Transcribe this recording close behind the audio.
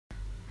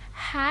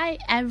Hi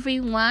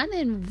everyone,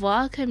 and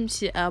welcome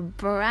to a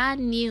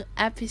brand new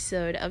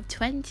episode of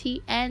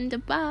 20 and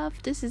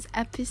above. This is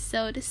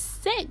episode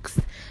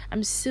 6.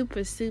 I'm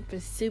super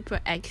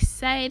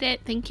excited.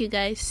 Thank you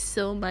guys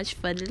so much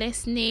for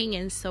listening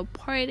and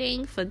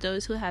supporting. For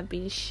those who have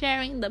been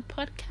sharing the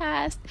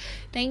podcast,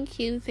 thank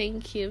you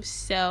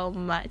so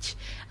much.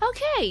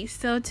 Okay,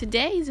 so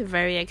today is a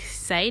very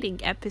exciting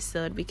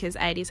episode because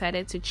I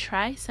decided to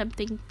try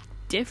something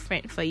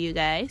different for you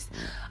guys.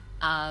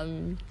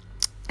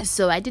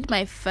 So I did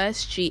my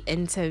first street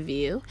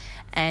interview,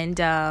 and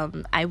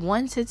I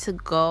wanted to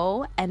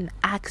go and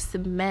ask the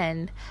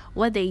men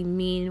what they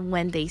mean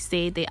when they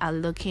say they are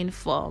looking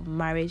for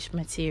marriage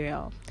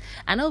material.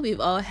 I know we've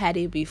all had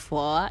it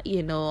before,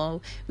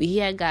 we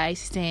hear guys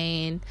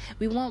saying,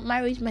 we want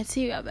marriage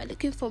material, we're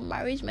looking for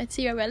marriage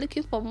material,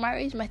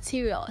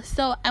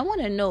 So I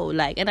want to know,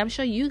 and I'm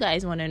sure you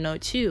guys want to know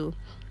too,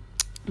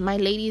 my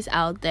ladies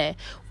out there,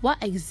 what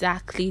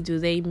exactly do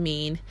they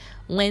mean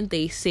when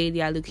they say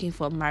they are looking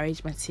for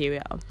marriage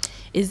material?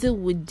 Is it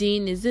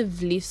Woodin? Is it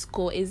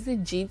Vlisco? Is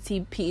it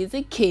GTP? Is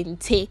it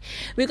Kente?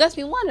 Because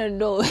we want to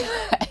know, is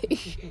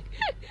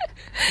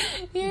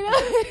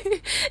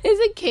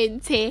it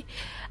Kente?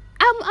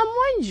 I'm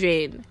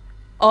wondering.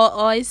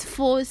 Or is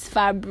false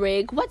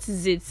fabric? What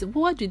is it?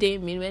 What do they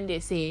mean when they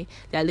say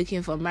they're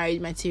looking for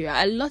marriage material?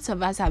 A lot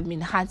of us have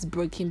been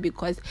heartbroken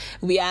because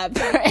we are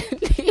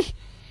apparently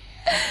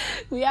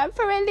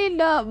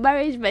not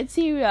marriage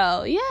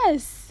material.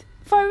 Yes,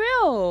 for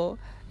real,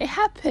 it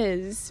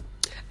happens.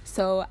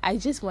 So I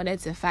just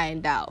wanted to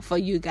find out for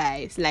you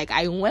guys.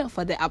 I went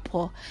for the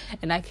apple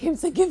and I came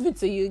to give it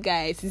to you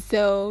guys.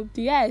 So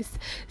yes.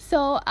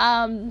 So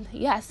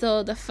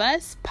so the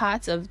first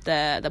part of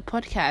the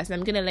podcast,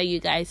 I'm gonna let you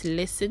guys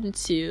listen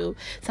to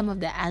some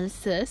of the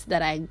answers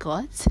that I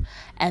got,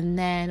 and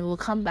then we'll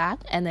come back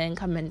and then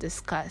come and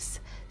discuss.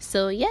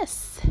 So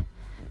yes,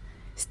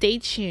 stay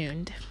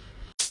tuned.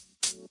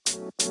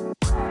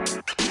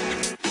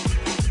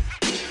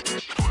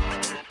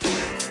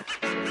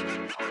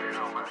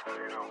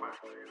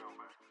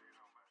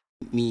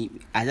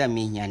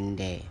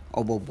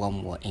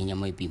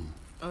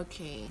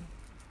 Okay,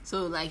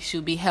 so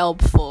should be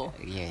helpful.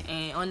 Yeah.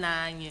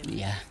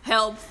 Yeah.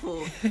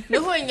 Helpful.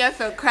 No one you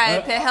for cry,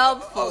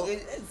 helpful.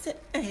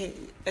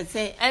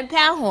 And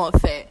pan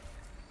fair.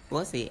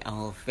 What's it?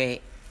 Our fair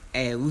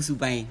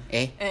usubain,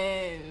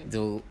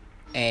 though.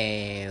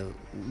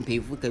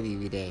 People can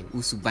be there,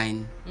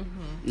 Usubain,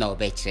 no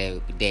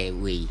better their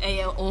way.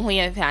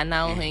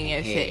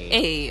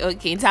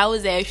 Okay, so I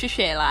was there,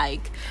 she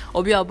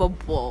Obi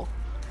Obo.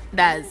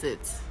 That's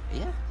it.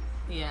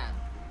 Yeah.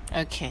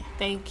 Okay,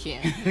 thank you.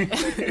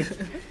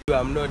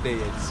 I'm not there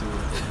yet, so.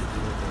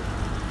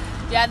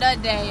 You're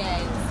not there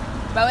yet.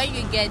 But when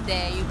you get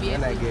there, you'll be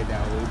able to. When I get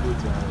there, we'll go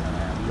to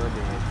I'm not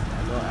there yet.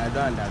 I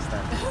don't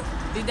understand.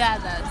 You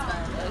don't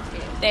understand?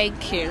 Okay,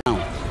 thank you.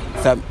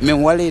 So me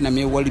wale na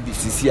me wale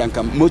bisisi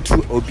anka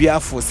motu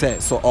obiafo say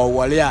so or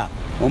wale a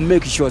on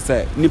make sure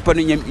say nipa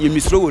no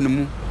yemisro wonu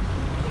mu.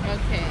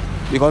 Okay.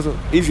 Because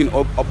even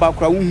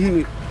obakra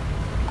hu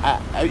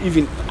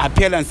even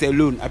appearance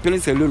alone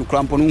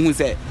krampo no hu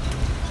say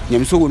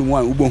yemisro wonu mu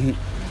an ubohu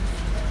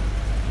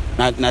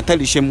na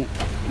tali shemu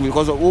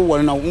because wo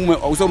wale na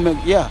also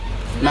make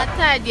na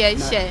tadi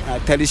she na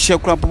tali she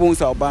krampo bo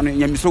say oba no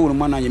yemisro wonu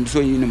mu na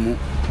yemisro yin mu.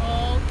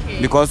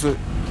 Okay. Because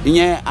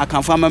inye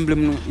akanfa mamblem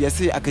no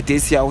yesi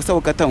akatesia wo se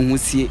wakata ho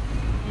sie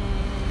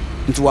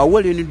nti wa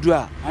wole ni du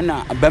a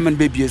ana abaman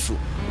bebie so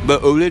ba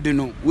already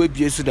no we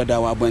bie so dada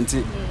wa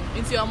abonte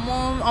nti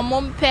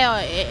omom pe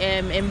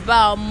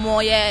emba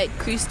omo ye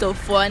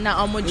Christopher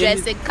na omo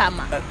dress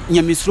kama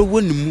nyamisro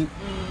wonum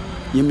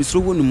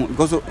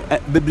because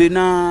beble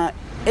na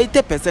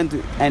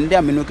 80% and they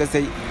ameno ka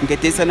say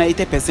nketesa na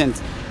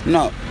 80%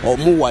 no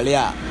omo wale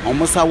a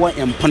omo sawa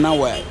empana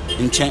wa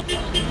nchen.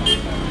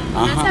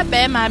 Nasa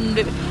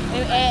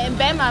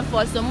Bema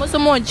for some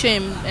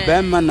trim.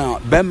 Bema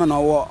na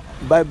wo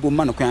Bible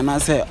man ko na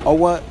say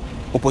owo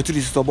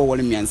opportunity to bo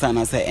wole miansa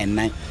na say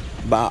ennan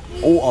ba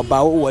o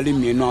oba wo wole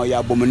mienu ya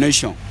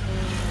abomination.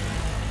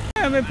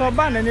 Me for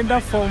ban any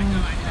that form.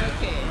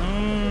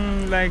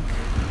 Okay.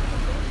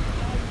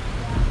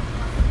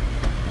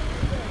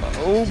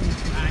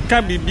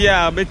 Ka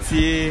bibia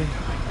betie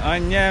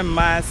onye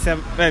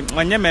masem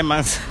onye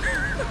memas.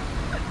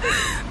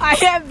 I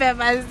am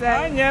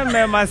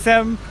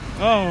myself.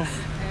 Oh,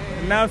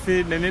 now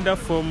feed the need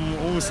from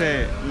who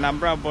say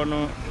Nambra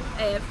Bono.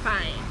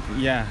 Fine.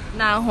 Yeah.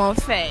 Now, home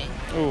fair.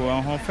 Oh,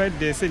 on home fair,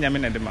 they say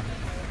Yamina Dema.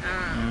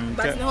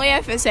 But no, you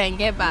have to say,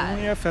 get back.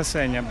 You have to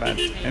say,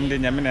 and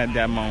then Yamina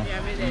Dama.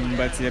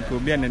 But you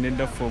could be an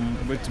need from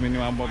between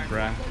you and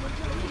Bobra.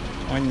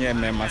 On your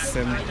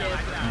myself.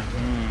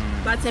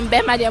 But in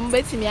Bema, the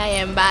betting I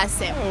am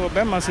Bassem. Oh,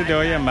 Bema said,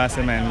 oh, yeah,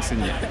 Bassem and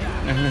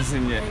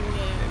Senior.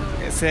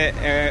 Say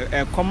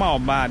a comma or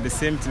bad, the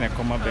same thing a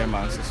comma bear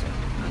mouse.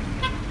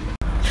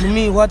 To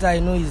me, what I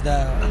know is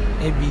that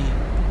maybe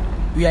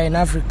we are in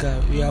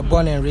Africa, we are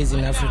born and raised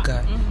in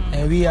Africa,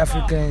 and we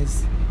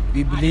Africans,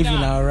 we believe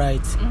in our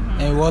rights,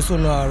 and we also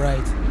know our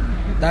rights.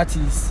 That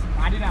is,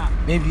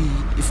 maybe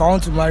if I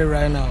want to marry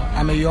right now,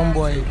 I'm a young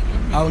boy,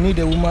 I'll need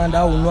a woman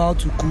that will know how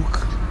to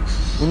cook,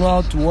 will know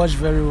how to wash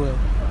very well,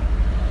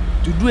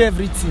 to do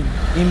everything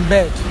in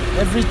bed,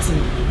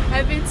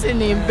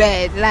 everything in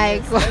bed,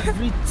 like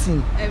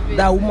everything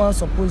that woman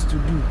supposed to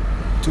do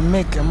to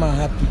make a man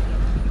happy.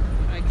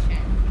 Okay,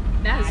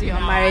 that's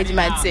your marriage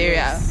material.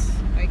 Yes.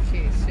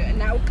 Okay, sure.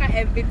 Now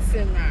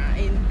everything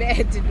in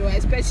bed,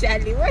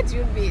 especially what do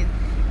you mean?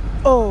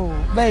 Oh,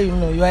 but you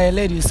know, you are a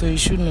lady, so you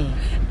should know.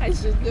 I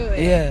should do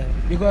it. Yeah,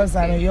 because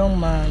I'm a young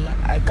man,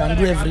 I can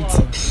do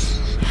everything.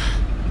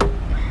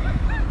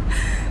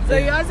 So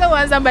you also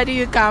want somebody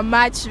you can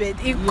match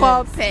with,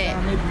 equal pay.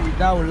 Maybe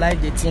that will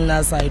like the thing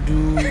as I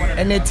do,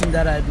 anything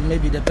that I do,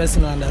 maybe the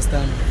person will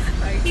understand.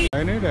 Okay.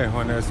 I need a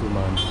honest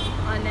woman.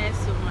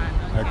 Honest woman.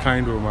 Okay. A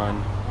kind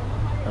woman.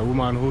 A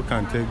woman who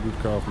can take good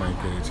care of my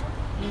kids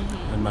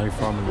and my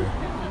family.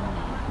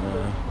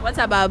 What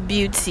about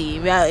beauty?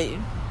 Well,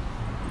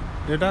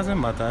 it doesn't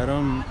matter. I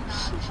don't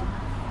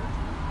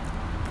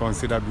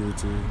consider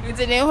beauty.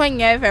 when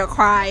you ever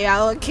cry,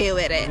 you're okay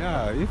with it.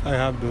 Yeah, if I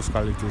have those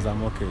qualities,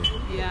 I'm okay.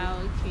 Yeah,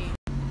 okay.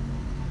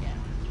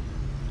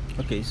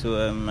 Okay, so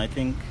I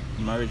think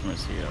marriage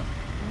material.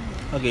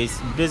 Okay,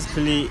 it's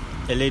basically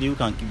a lady who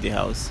can keep the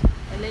house.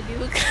 A lady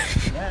who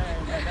can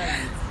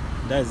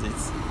That's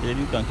it. A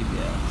lady who can keep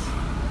the house.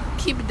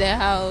 keep the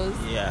house.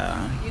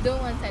 Yeah. You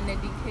don't want an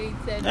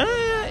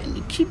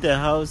educated Keep the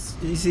house.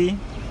 You see,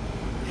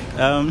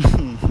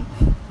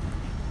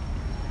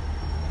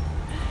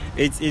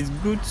 it's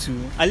good to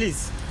at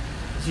least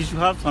she should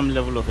have some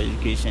level of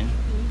education,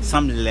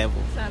 some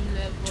level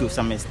to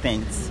some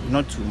extent,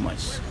 not too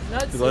much.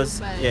 Not because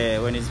too much. Yeah,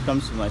 when it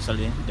comes to much,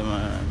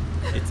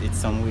 it's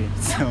some way.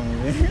 So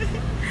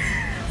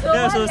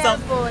Yeah, what so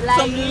level?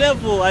 some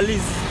level, at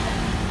least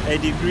a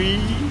degree.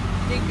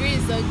 Degree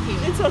is okay.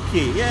 It's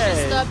okay, yeah.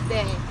 Just stop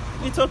there.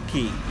 It's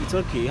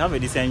okay. Have a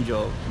decent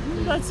job.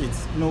 That's it.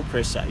 No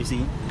pressure. You see,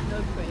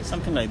 No pressure.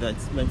 something like that.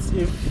 But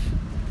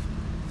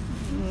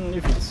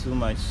if it's too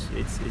much,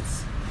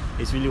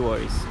 it's really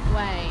worries.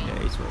 Why?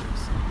 Yeah, it's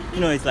worries. You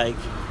know, it's like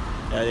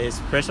there's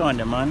pressure on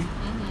the man,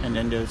 and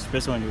then there's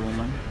pressure on the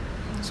woman.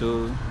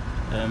 So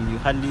you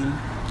hardly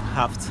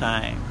have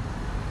time.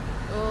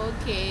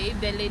 Okay, if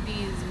the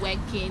lady is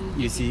working,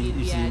 You see,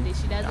 she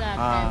doesn't have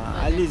time for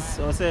at the least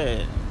man.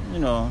 also, you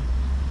know,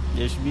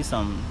 there should be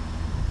some.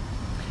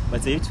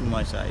 But say too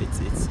much,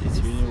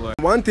 it's really work.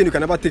 One thing you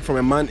can never take from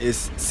a man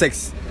is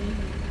sex,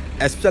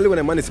 especially when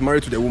a man is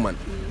married to the woman.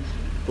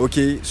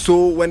 Okay,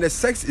 so when the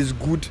sex is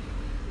good,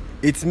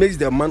 it makes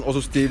the man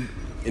also stay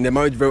in the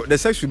marriage. The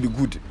sex should be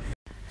good.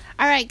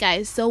 All right,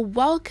 guys. So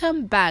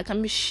welcome back.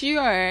 I'm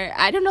sure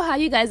I don't know how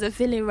you guys are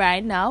feeling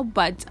right now,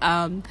 but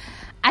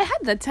I had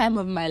the time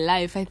of my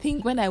life. I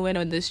think when I went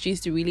on the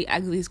streets to really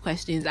ask these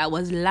questions, I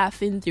was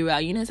laughing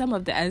throughout. You know, some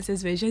of the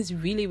answers were just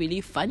really, really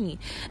funny.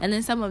 And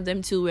then some of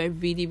them too were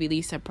really,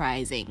 really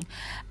surprising.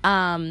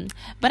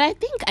 But I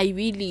think I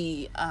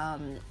really,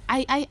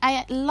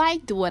 I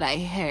liked what I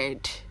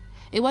heard.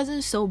 It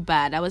wasn't so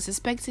bad. I was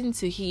expecting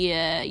to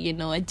hear, you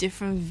know, a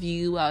different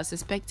view. I was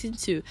expecting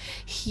to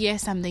hear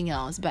something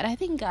else. But I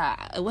think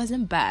it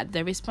wasn't bad.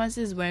 The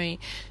responses weren't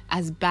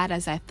as bad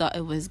as I thought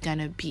it was going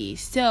to be.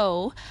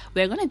 So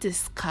we're going to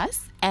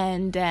discuss.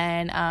 And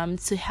then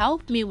to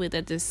help me with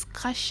the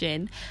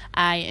discussion,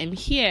 I am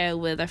here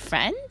with a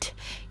friend.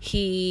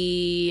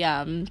 He...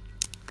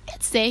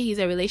 let's say he's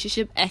a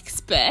relationship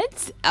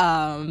expert.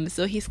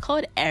 So he's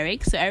called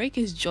Eric. So Eric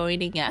is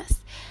joining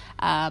us.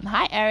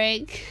 Hi,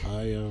 Eric.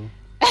 Hi,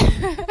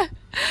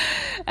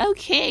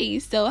 Okay,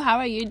 so how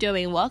are you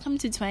doing? Welcome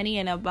to 20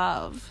 and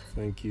above.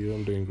 Thank you.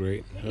 I'm doing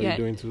great. How are you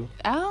doing too?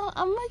 Oh,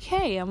 I'm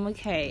okay. I'm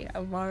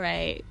all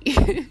right.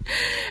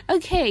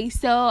 Okay,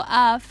 so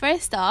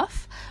first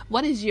off,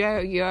 what is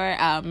your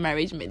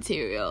marriage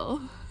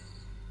material?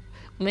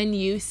 When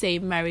you say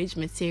marriage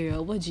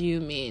material, what do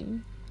you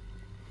mean?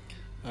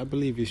 I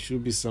believe it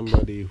should be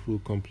somebody who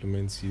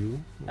compliments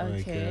you.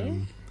 Okay.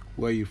 Like,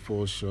 where you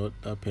fall short,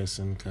 that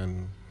person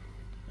can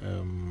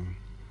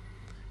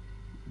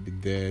be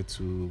there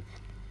to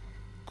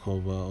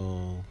cover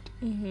or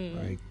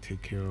like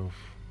take care of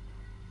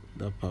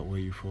that part where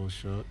you fall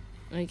short.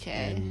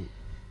 Okay. And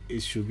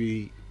it should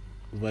be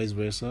vice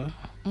versa.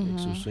 It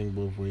should swing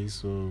both ways.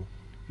 So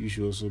you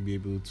should also be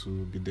able to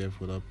be there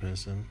for that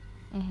person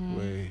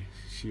where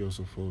she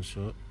also falls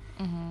short.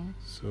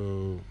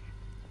 So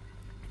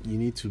you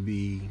need to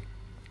be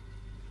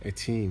a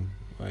team.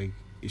 Like,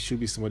 it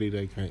should be somebody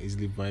that you can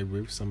easily vibe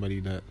with,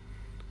 somebody that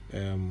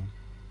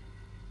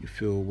you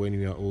feel when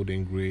you are old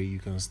and grey, you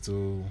can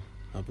still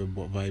have a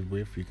vibe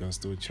with, you can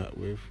still chat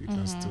with, you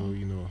can still,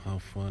 you know,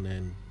 have fun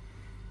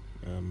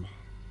and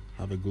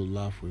have a good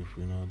laugh with,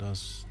 you know.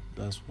 That's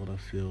what I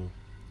feel,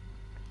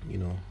 you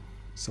know,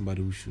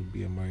 somebody who should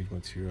be a marriage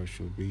material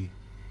should be.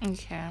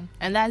 Okay.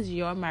 And that's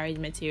your marriage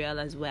material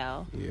as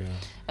well. Yeah.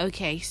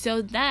 Okay,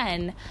 so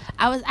then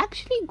I was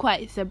actually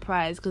quite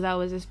surprised because I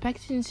was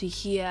expecting to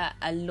hear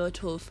a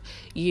lot of,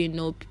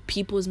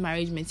 people's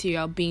marriage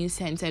material being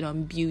centered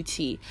on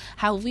beauty.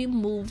 Have we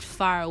moved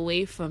far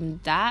away from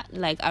that?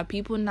 Like, are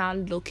people now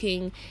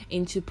looking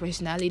into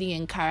personality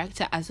and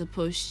character as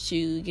opposed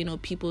to,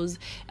 people's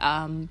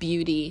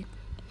beauty?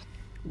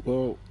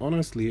 Well,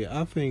 honestly,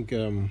 I think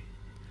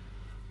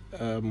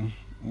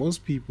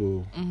most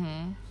people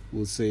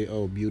will say,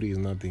 "Oh, beauty is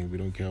nothing. We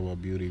don't care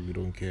about beauty. We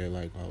don't care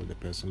like how the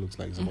person looks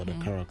like. It's about the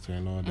character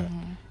and all that."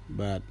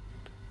 But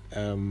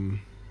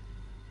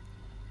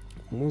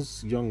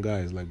most young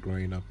guys, like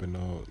growing up and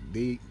all,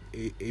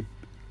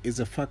 it's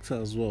a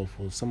factor as well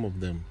for some of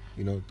them.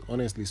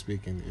 Honestly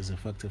speaking, it's a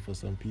factor for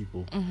some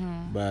people.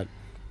 But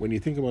when you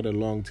think about the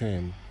long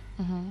term,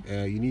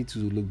 you need to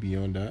look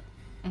beyond that.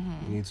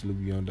 You need to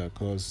look beyond that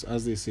because,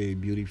 as they say,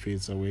 beauty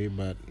fades away,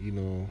 but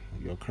your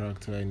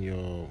character and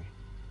your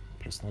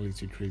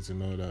personality traits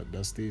and all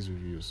that stays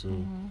with you. So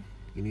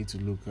you need to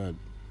look at,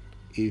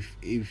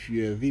 if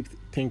you're a deep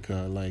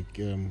thinker, like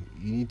you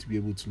need to be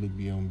able to look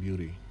beyond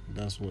beauty.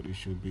 That's what it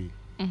should be.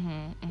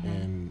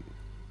 And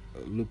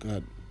look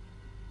at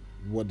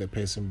what the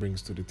person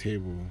brings to the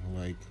table.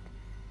 Like,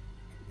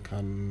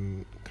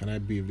 can I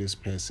be with this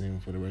person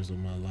for the rest of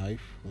my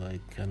life? Like,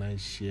 can I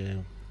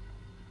share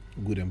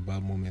good and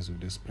bad moments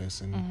with this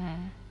person?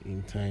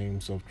 In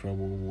times of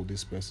trouble, will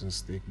this person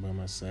stick by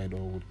my side,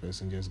 or would the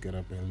person just get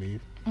up and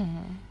leave?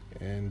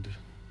 And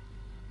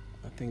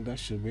I think that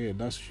should be it.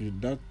 That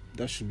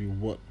should be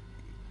what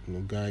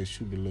guys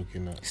should be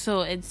looking at.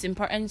 So it's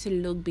important to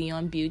look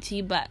beyond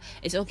beauty, but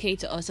it's okay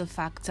to also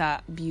factor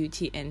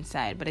beauty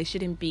inside, but it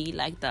shouldn't be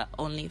like the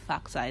only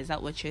factor. Is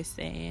that what you're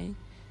saying?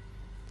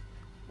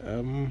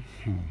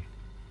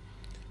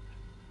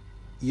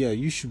 Yeah,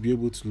 you should be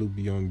able to look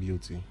beyond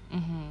beauty.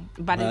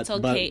 But it's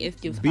okay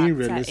if you being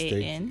factor realistic,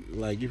 it in.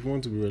 like if you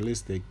want to be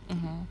realistic,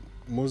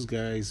 most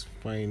guys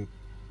find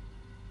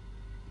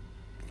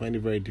it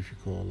very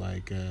difficult,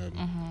 like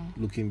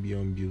looking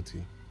beyond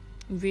beauty.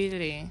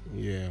 Really?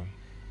 Yeah.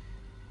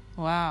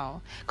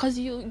 Wow. Because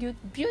you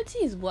beauty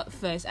is what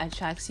first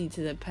attracts you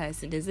to the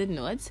person, is it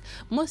not?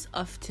 Most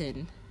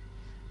often.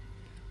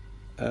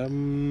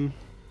 Not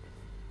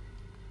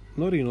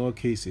in all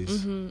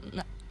cases.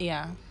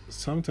 Yeah.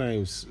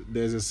 Sometimes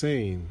there's a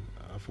saying,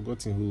 I've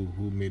forgotten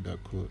who made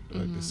that quote.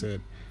 Like they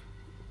said,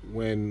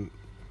 when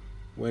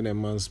a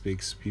man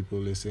speaks, people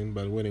listen,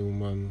 but when a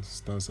woman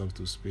stands up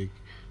to speak,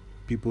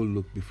 people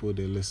look before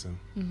they listen.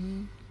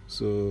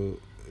 So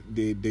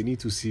they need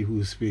to see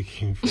who's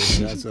speaking first.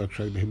 They have to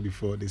attract them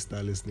before they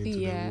start listening to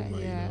the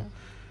woman.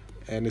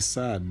 And it's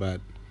sad,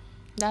 but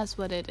that's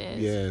what it is.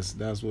 Yes,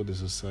 that's what the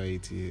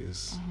society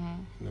is,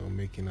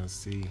 making us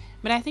see.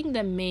 But I think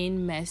the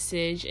main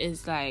message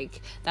is like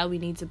that we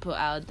need to put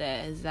out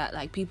there is that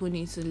like people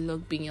need to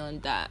look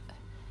beyond that.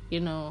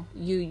 You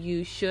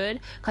should,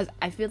 because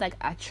I feel like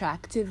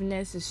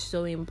attractiveness is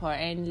so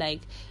important.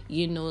 Like,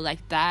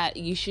 like that,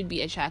 you should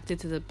be attracted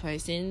to the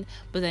person,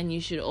 but then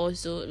you should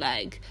also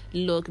like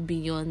look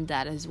beyond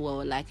that as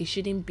well. Like, it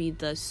shouldn't be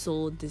the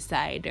sole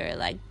decider,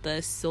 like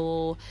the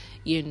sole,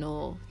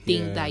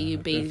 thing that you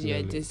base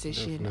your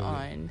decision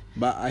on.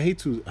 But I hate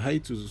to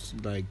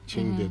like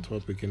change the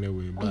topic in a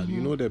way, but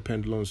the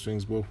pendulum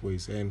swings both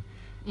ways, and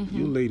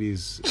you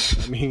ladies,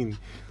 I mean,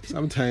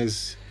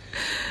 sometimes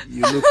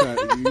you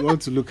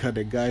want to look at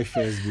the guy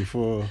first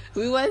before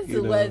we want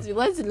to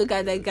look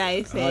at the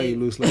guy first. How he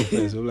looks like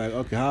first. We're like,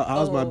 okay,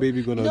 how's my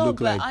baby gonna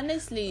look like?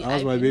 Honestly,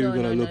 how's my baby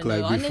gonna look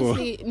like before?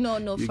 Honestly,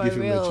 no, for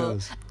real.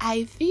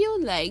 I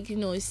feel like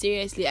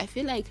seriously, I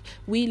feel like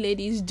we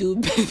ladies do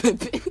better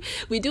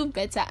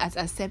at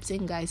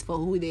accepting guys for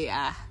who they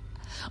are.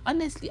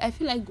 Honestly, I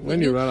feel like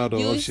when you run out of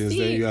options,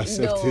 then you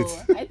accept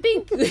it. I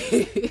think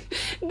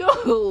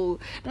no.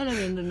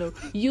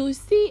 You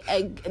see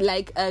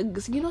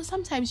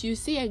sometimes you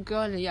see a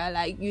girl and you're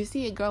like, you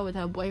see a girl with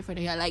her boyfriend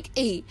and you're like,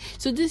 hey,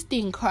 so this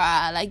thing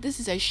cry, like this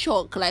is a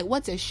shock, like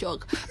what's a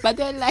shock? But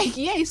then like,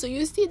 yeah, so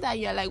you see that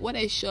you're like, what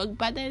a shock?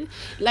 But then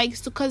like,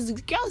 so because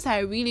girls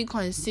are really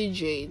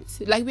considerate,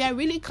 like we are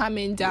really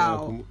coming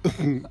down.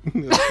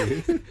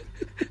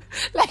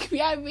 Like we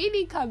are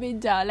really coming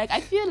down. Like I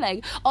feel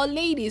like,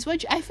 ladies,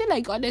 I feel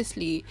like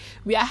honestly,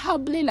 we are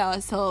humbling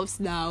ourselves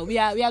now. We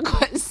are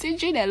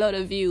considering a lot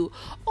of you.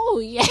 Oh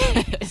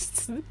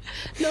yes,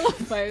 no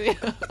for real.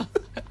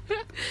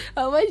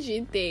 What do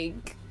you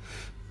think?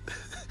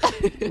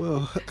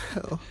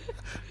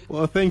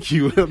 Well, thank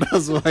you.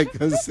 That's all I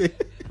can say.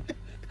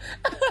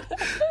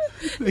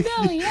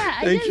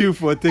 Thank you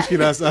for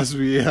taking us as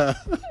we are.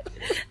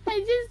 I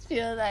just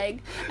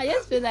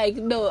feel like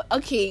no,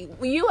 okay,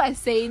 you are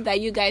saying that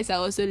you guys are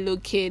also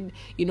looking,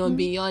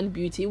 beyond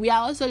beauty. We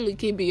are also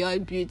looking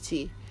beyond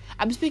beauty.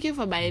 I'm speaking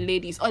for my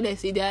ladies.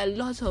 Honestly, there are a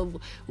lot of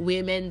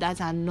women that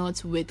are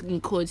not with,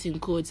 in quotes,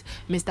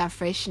 Mr.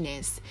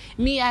 Freshness.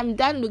 Me, I'm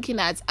done looking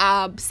at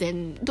abs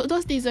and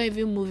those things don't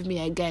even move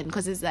me again,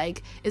 because it's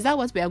like, is that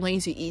what we are going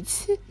to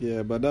eat?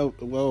 Yeah, but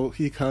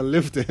he can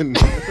lift and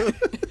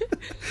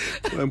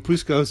When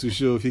push comes to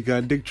shove, he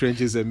can dig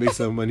trenches and make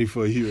some money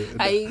for you.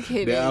 Are you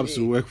kidding? The apps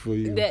will work for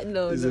you.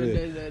 No.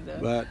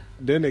 But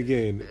then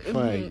again,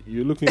 fine,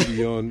 you're looking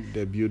beyond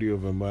the beauty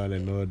of a man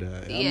and all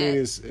that. I mean,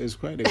 it's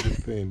quite a good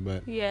thing,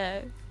 but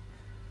yeah.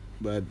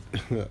 But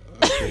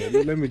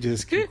okay, let me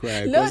just keep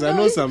quiet because I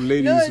know some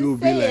ladies who will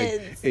be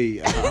like, "Hey,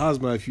 how's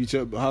my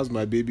future? How's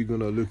my baby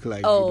gonna look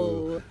like?"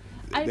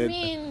 I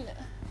mean,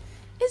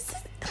 it's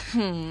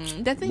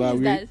the thing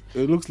is that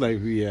it looks like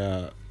we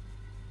are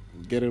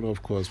getting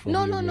off course from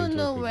no,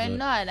 we're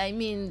not. I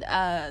mean,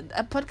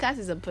 a podcast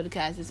is a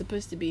podcast. It's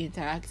supposed to be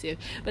interactive.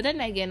 But then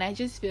again, I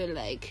just feel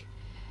like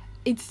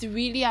it's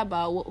really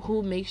about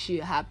who makes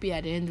you happy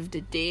at the end of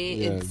the day.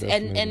 Yeah,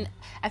 and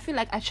I feel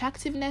like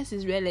attractiveness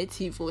is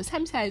relative. Or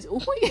sometimes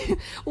so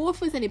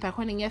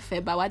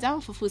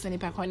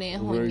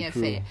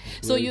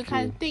you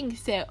can think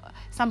say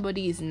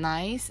somebody is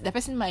nice, the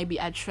person might be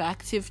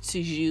attractive to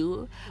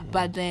you,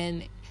 but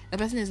then the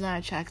person is not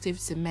attractive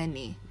to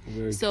many.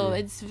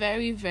 It's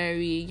very,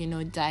 very,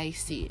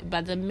 dicey.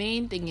 But the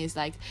main thing is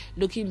like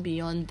looking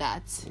beyond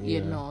that,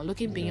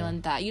 looking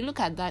beyond that. You look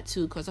at that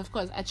too, because of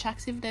course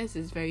attractiveness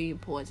is very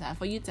important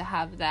for you to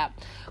have that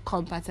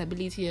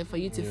compatibility and for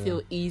you to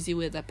feel easy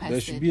with the person.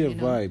 There should be a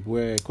vibe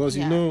where, because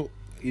in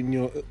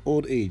your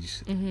old age,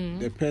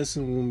 the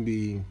person won't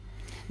be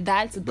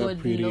that's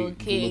good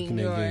looking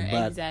again,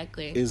 but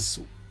exactly. It's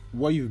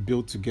what you've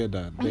built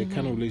together, the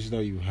kind of relationship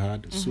that you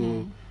had.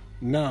 So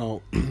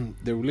now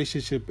the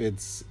relationship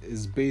is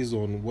based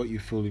on what you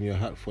feel in your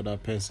heart for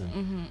that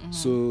person.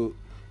 So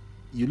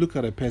you look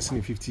at a person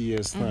in 50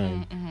 years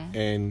time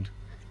and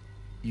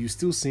you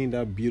still seeing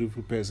that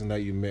beautiful person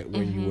that you met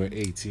when you were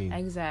 18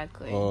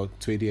 exactly or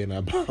 20 and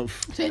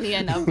above. 20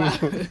 and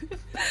above.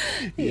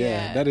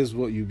 Yeah, that is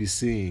what you'll be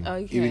seeing.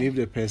 Even if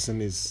the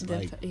person is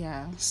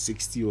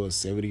 60 or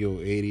 70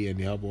 or 80 and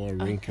they have all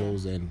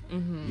wrinkles and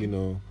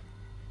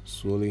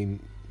swollen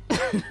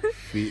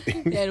feet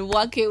and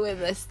walking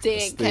with a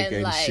stick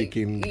and like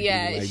shaking,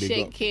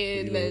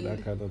 shaking and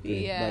that kind of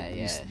thing.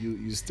 But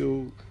you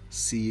still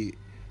see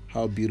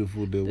how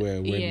beautiful they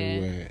were when they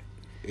were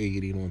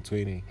 18 or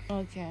 20.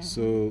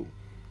 So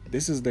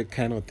this is the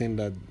kind of thing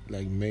that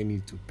like men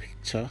need to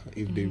picture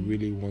if they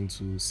really want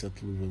to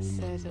settle with a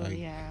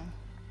woman.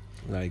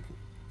 Like,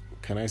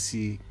 can I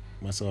see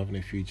myself in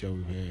the future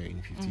with her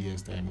in 50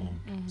 years time or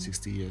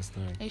 60 years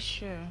time?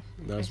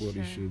 That's what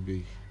it should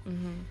be.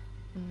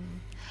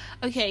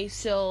 Okay,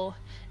 so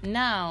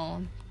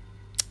now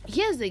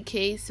here's the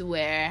case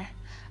where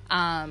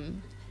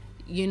some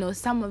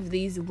of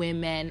these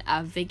women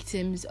are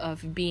victims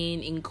of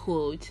being, in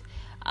quote,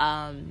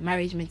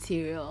 marriage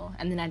material,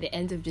 and then at the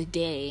end of the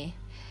day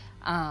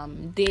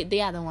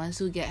they are the ones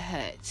who get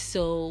hurt.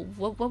 So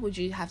what would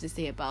you have to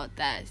say about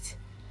that?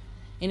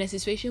 In a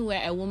situation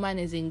where a woman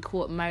is, in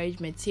quote,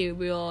 marriage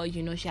material,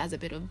 she has a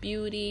bit of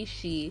beauty,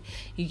 she's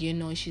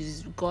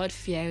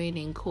God-fearing,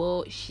 in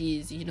quote,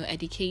 she's,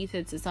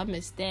 educated to some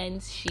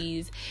extent,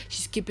 she's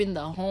keeping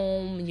the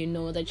home,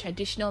 the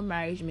traditional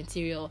marriage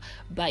material,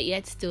 but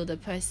yet still the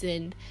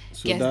person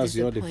gets that's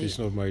your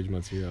definition of marriage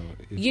material?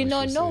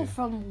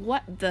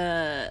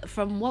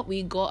 From what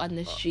we got on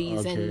the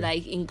streets and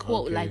like, in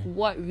quote, like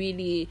what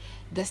really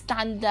the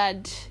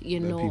standard,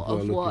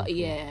 of what,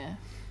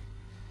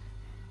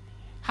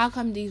 how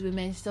come these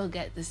women still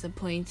get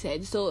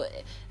disappointed? So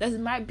does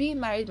being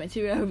married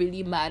material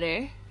really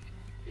matter?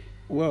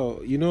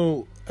 Well,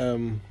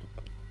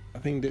 I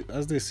think that,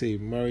 as they say,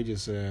 marriage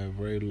is a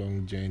very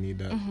long journey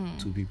that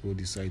two people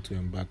decide to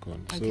embark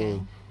on.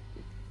 So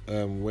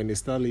when they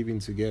start living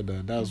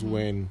together, that's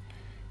when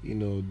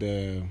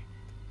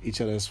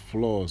each other's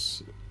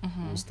flaws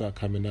will start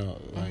coming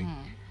out. Like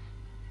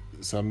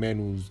some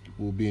men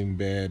will be in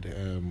bed,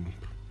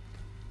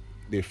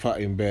 they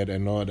fart in bed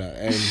and all that,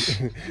 and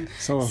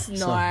some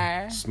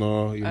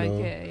snore,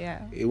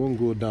 it won't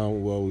go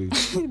down well with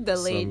the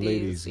some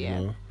ladies,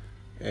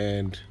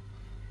 and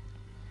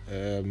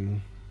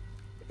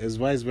it's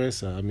vice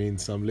versa. I mean,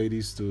 some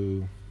ladies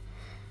too.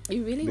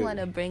 You really want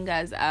to bring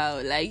us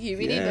out, like you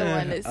really don't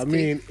want to. I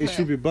mean, it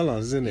should be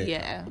balanced, isn't it?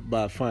 Yeah.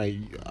 But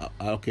fine,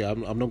 okay,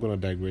 I'm not gonna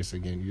digress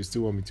again. You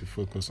still want me to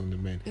focus on the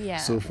men,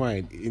 So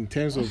fine. In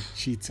terms of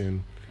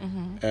cheating,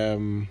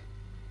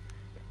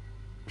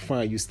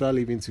 fine, you start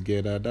living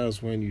together.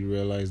 That's when you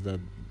realize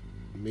that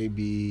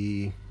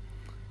maybe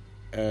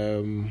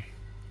there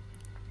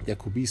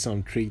could be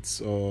some traits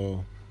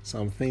or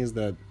some things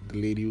that the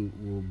lady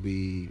will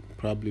be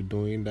probably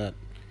doing that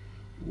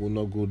will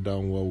not go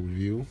down well with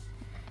you.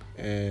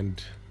 And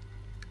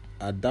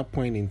at that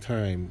point in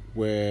time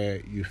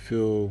where you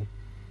feel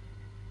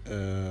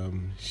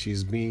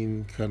she's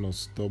being kind of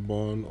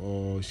stubborn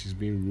or she's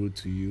being rude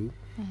to you,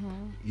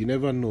 you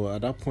never know.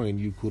 At that point,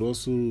 you could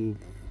also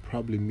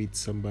probably meet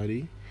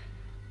somebody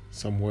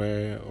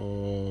somewhere,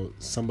 or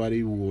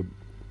somebody would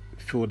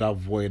fill that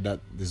void that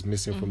is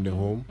missing from the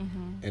home,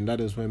 and that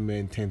is when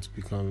men tend to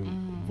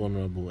become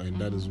vulnerable, and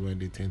that is when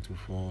they tend to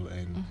fall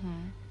and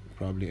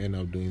probably end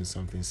up doing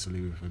something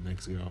silly with the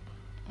next girl.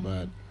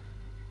 But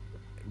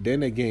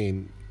then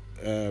again,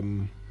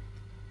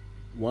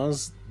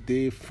 once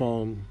they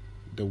found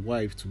the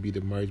wife to be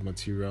the marriage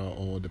material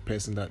or the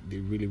person that they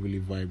really, really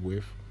vibe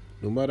with,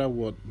 no matter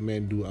what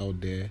men do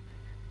out there,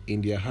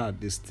 in their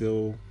heart, they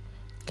still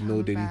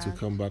know they need to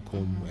come back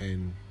home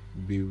and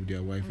be with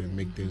their wife and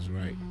make things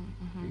right.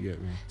 You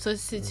get me? So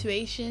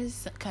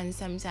situations can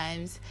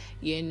sometimes,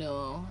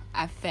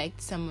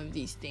 affect some of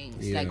these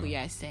things, like we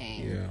are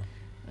saying.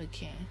 Yeah.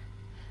 Okay.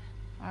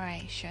 All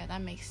right, sure,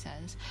 that makes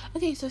sense.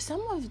 Okay, so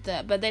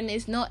but then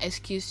it's no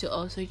excuse to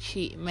also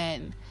cheat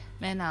men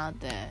out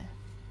there.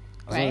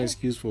 It's not an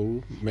excuse for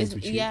who? Men to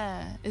cheat?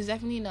 Yeah, it's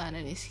definitely not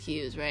an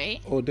excuse, right?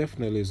 Oh,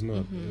 definitely it's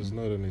not. It's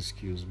not an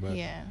excuse, but...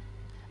 Yeah.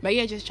 But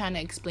you're just trying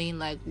to explain,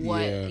 like,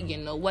 what,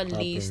 what happens,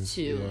 leads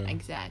to...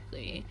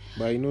 Exactly.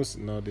 But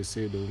now they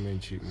say the women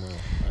cheat more.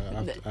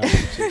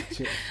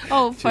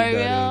 Oh, for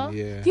real?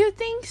 Yeah. You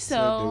think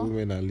so? The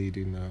women are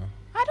leading now.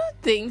 I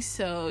don't think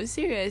so.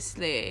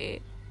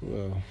 Seriously.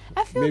 Well,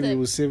 I feel maybe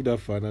we'll save that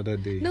for another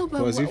day. No, but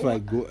because if I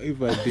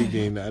dig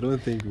in, I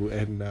don't think we'll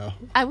end now.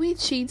 Are we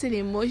cheating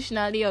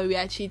emotionally or we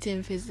are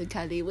cheating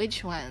physically?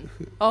 Which one?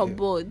 Or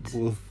both?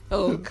 Both.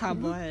 Oh,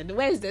 come on.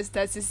 Where's the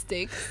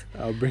statistics?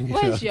 I'll bring it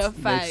Where's up your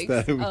facts?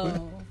 next time.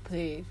 Oh,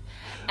 please.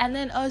 And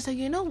then also,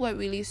 what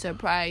really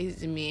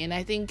surprised me, and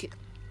I think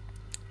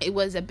it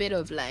was a bit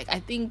of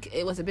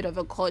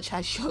a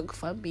culture shock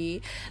for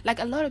me. Like,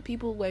 a lot of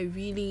people were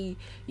really,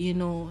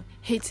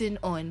 hitting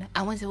on,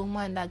 I want a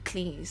woman that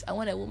cleans, I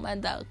want a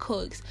woman that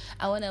cooks,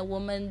 I want a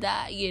woman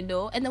that, and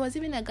there was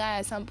even a guy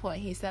at some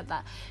point, he said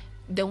that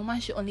the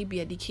woman should only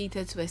be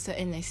educated to a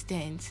certain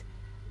extent.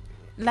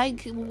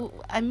 Like,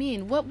 I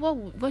mean, what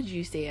do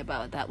you say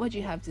about that? What do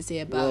you have to say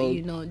about,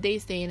 they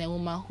saying a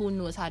woman who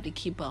knows how to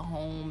keep a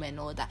home and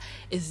all that?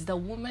 Is the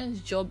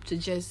woman's job to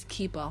just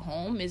keep a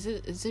home? Is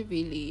it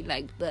really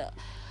like the,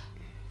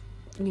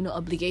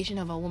 obligation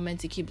of a woman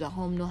to keep the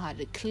home, know how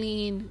to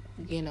clean,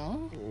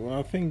 Well,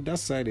 I think that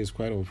side is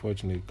quite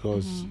unfortunate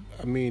because,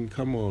 I mean,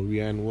 come on,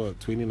 we are in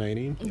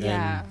 2019?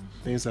 Yeah. And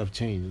things have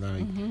changed.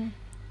 Like,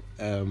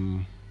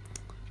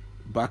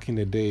 back in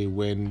the day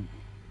when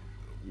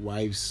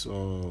wives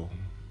were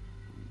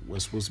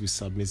supposed to be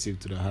submissive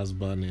to the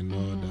husband and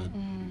all that,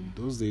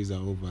 those days are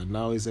over.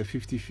 Now it's a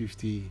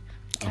 50-50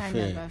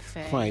 affair.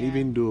 Fine,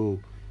 even though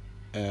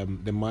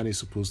the man is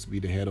supposed to be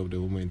the head of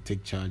the woman,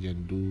 take charge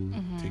and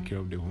take care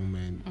of the home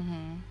and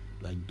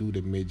like do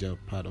the major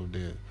part of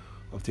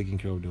taking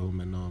care of the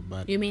home and all.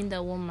 But you mean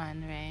the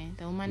woman, right?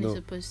 The woman is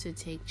supposed to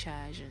take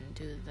charge and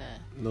do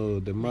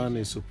the man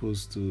is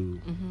supposed to,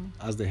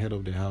 as the head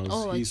of the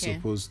house, he's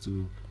supposed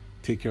to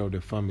take care of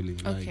the family,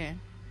 like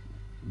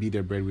be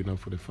the breadwinner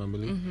for the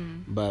family.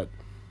 But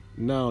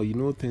now,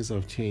 things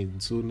have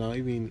changed. So now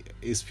even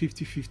it's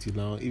 50-50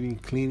 now, even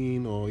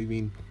cleaning or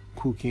even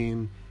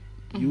cooking,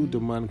 you, the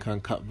man,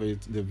 can cut the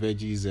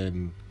veggies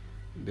and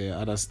the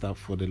other stuff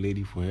for the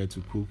lady for her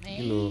to cook.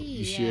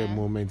 You share a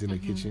moment in the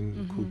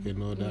kitchen, cook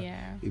and all that.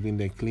 Even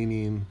the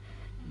cleaning,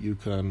 you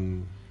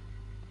can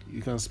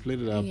split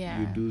it up.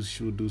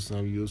 She'll do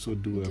some, you also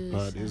do a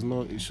part.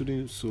 It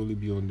shouldn't solely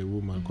be on the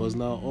woman, because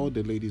now all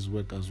the ladies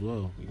work as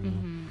well.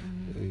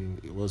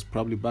 It was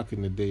probably back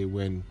in the day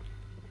when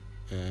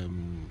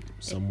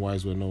some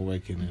wives were not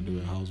working and they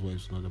were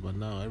housewives and all that, but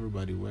now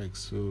everybody works,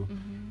 so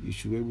you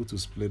should be able to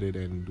split it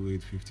and do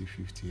it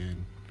 50-50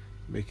 and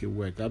make it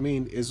work. I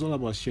mean, it's all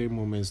about sharing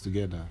moments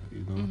together,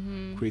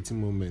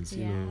 creating moments,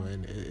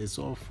 and it's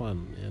all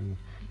fun, and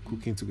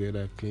cooking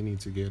together, cleaning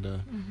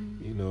together.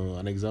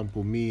 An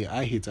example, me,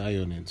 I hate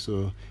ironing,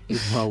 so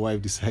if my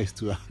wife decides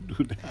to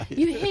do that,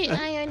 you hate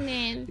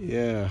ironing?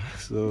 Yeah,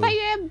 so. But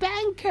you're a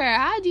banker.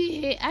 How do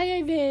you hate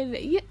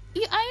ironing?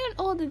 You iron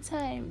all the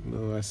time.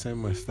 No, I send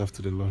my stuff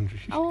to the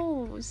laundry.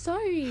 Oh,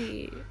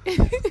 sorry.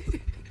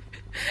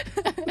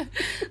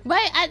 But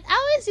I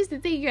always used to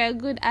think you're a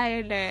good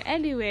ironer.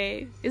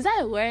 Anyway, is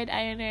that a word,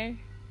 ironer?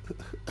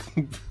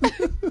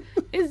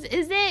 Is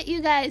it?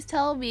 You guys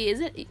tell me. Is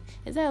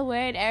that a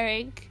word,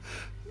 Eric?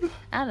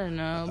 I don't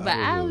know, but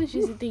I always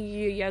used to think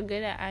you're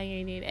good at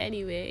ironing.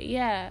 Anyway,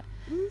 yeah.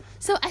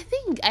 So I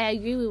think I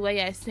agree with what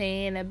you're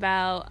saying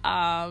about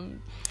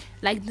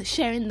like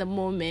sharing the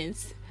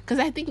moments, because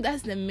I think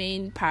that's the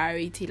main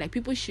priority. Like,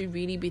 people should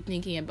really be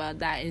thinking about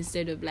that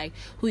instead of like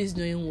who is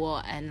doing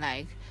what and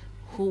like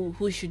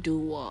who should do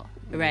what,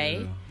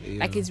 right? Yeah.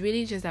 Like, it's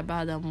really just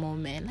about the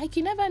moment. Like,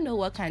 you never know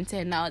what can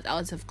turn out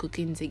of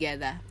cooking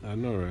together. I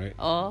know, right?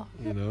 Or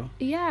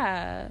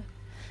yeah.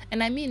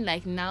 And I mean,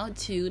 like, now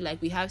too,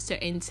 like, we have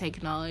certain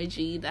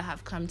technology that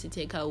have come to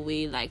take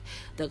away like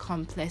the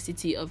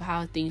complexity of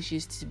how things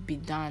used to be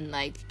done,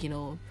 like,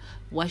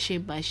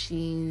 washing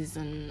machines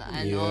and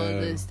all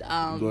this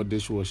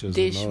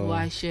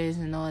dishwashers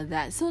and all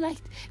that. So like,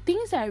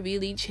 things are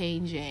really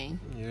changing.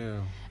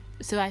 Yeah.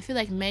 So I feel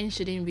like men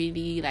shouldn't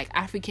really, like,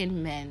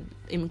 African men,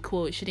 in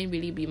quote, shouldn't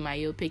really be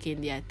myopic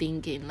in their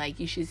thinking. Like,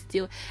 you should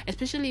still,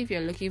 especially if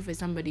you're looking for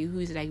somebody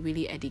who's like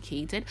really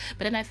educated.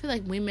 But then I feel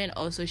like women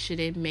also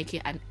shouldn't make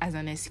it as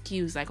an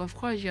excuse. Like, of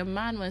course, your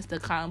man wants to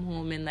come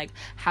home and like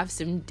have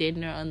some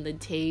dinner on the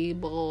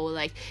table.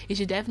 Like, you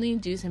should definitely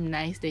do some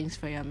nice things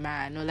for your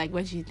man. Or like,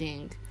 what do you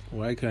think?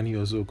 Why can't he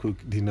also cook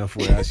dinner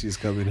for her as she's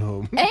coming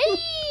home?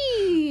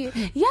 Hey,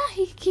 yeah,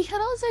 he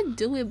can also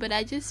do it, but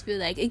I just feel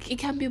like it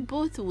can be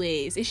both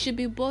ways. It should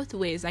be both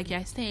ways, like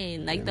you're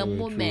saying, like the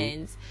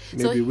moments.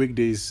 Maybe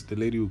weekdays the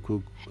lady will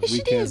cook. It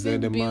Weekends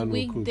then shouldn't the even man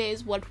be will cook.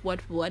 weekdays.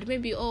 What?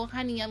 Maybe, oh,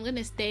 honey, I'm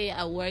gonna stay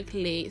at work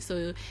late,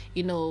 so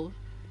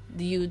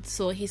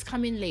so he's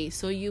coming late,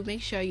 so you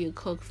make sure you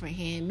cook for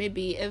him.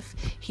 Maybe if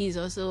he's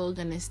also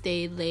gonna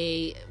stay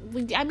late,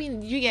 I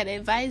mean, you get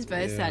it, vice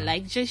versa. Yeah.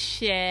 Like, just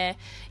share,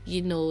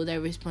 the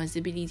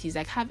responsibilities,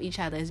 like have each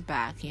other's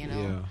back,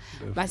 Yeah,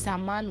 but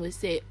some man would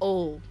say,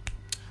 oh,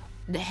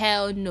 the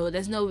hell no,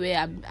 there's no way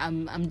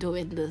I'm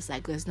doing this,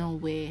 like there's no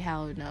way,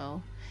 hell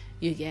no.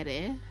 You get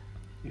it?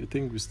 You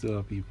think we still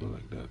have people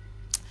like that?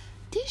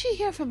 Did you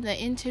hear from the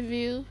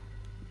interview?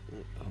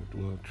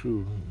 Well,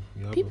 true.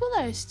 People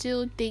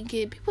still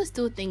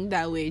think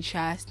that way,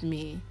 trust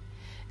me.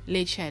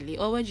 Literally.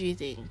 Or what do you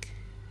think?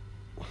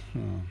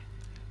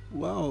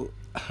 Well,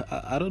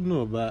 I don't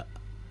know, but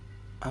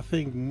I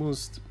think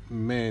most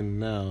men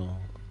now,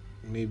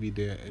 maybe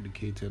they're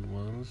educated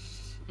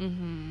ones.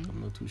 Mm-hmm.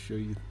 I'm not too sure.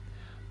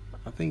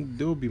 I think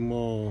they'll be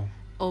more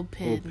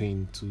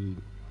open to,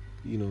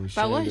 But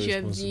sharing what's the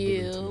your view?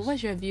 responsibilities.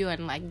 What's your view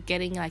on like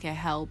getting like a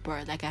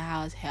helper, like a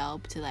house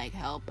help to like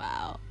help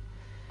out?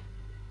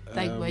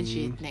 Like, what do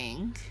you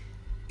think?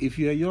 If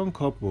you're a young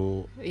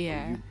couple,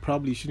 Yeah. you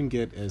probably shouldn't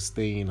get a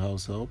staying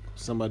house help.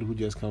 Somebody who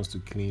just comes to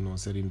clean on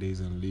certain days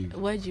and leave.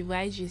 Why'd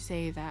you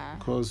say that?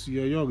 Because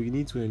you're young, you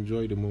need to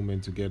enjoy the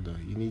moment together.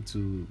 You need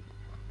to,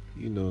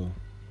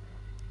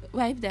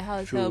 What if the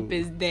house help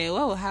is there?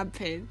 What will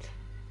happen?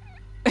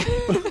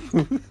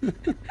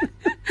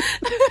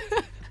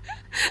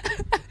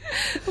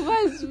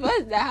 What's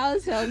the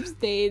house help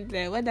staying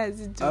there? What does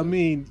it do? I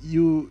mean,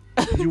 you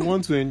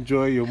want to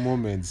enjoy your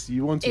moments.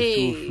 You want to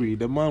feel free.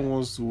 The man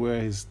wants to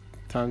wear his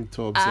tank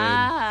tops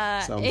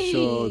and some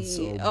shorts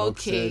or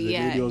boxers. The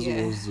lady also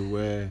wants to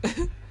wear,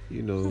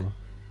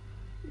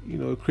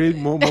 create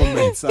more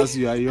moments as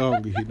you are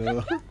young.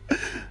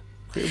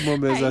 Create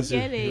moments as you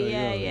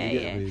are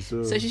young.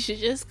 So she should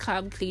just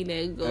come clean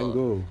and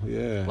go.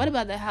 Yeah. What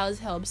about the house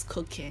helps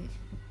cooking?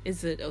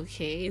 Is it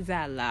okay? Is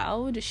that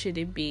allowed? Should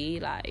it be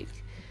like?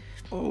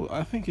 Oh,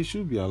 I think it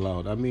should be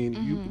allowed. I mean,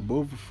 you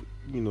both,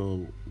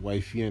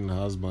 wifey and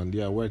husband,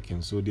 they are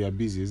working, so they are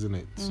busy, isn't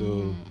it?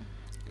 So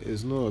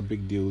it's not a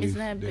big deal if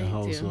the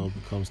house help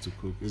comes to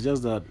cook. It's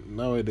just that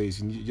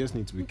nowadays you just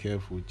need to be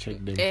careful,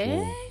 check them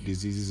for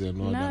diseases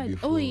and all that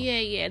before. Oh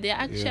yeah. They're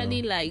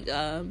actually like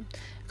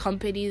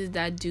companies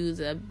that do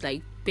the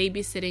like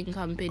babysitting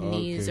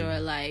companies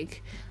or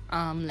like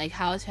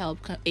house help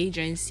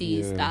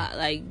agencies that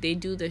like they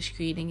do the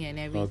screening and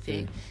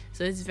everything.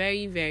 So it's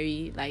very,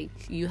 very like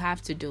you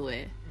have to do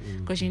it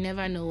because you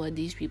never know what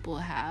these people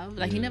have.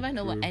 Like you never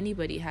know what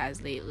anybody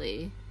has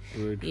lately.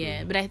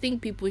 Yeah, but I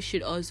think people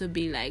should also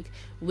be like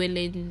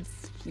willing,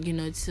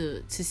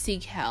 to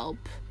seek help.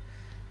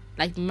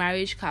 Like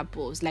marriage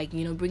couples, like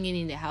bringing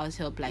in the house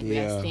help, like we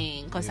are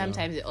saying, because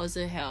sometimes it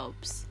also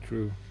helps.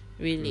 True.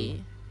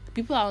 Really,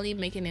 people are only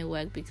making it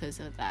work because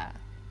of that.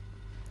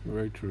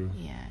 Very true.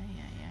 Yeah.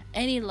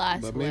 Any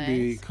last But words?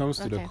 maybe it comes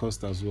to the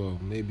cost as well.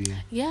 Maybe.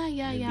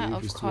 Yeah.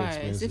 Of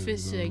course, if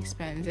it's too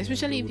expensive,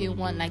 especially if you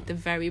want like the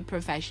very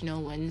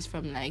professional ones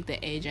from like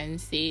the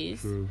agencies.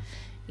 True.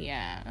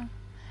 Yeah.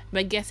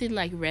 But getting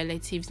like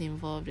relatives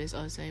involved is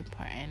also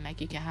important.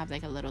 Like you can have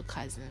like a little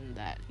cousin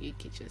that you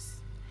could just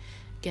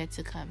get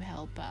to come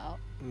help out.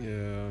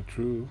 Yeah,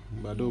 true.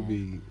 But they'll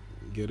be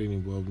getting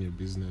involved in your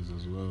business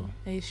as well.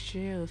 It's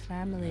true.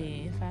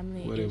 Family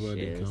whatever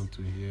issues. they come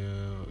to hear,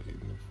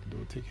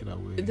 they'll take it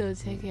away. They'll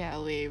take it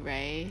away,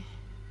 right?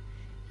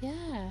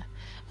 Yeah.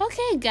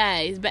 Okay,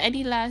 guys. But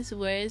any last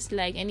words,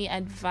 like any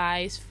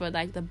advice for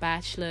like the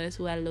bachelors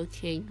who are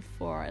looking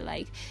for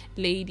like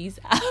ladies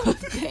out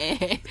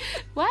there?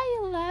 Why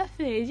are you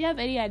laughing? Do you have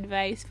any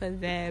advice for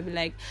them?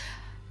 Like,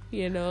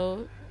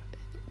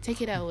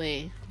 take it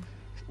away.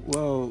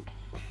 Well,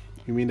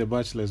 you mean the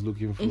bachelors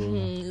looking for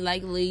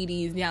like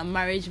ladies,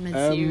 marriage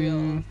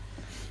material.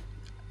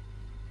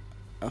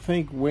 I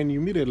think when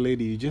you meet a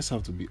lady, you just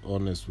have to be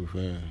honest with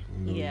her.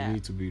 You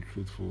need to be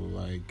truthful.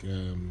 Like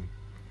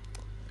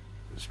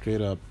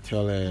straight up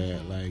tell her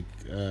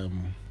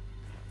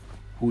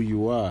who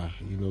you are.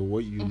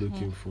 What you're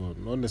looking for.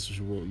 Not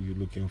necessarily what you're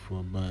looking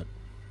for, but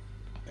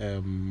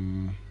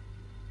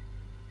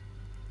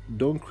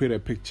don't create a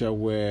picture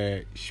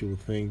where she'll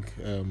think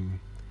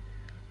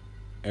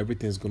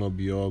everything's gonna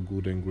be all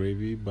good and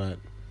gravy, but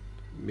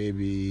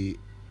maybe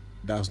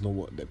that's not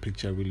what the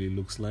picture really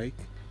looks like.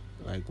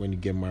 Like when you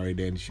get married,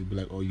 then she'll be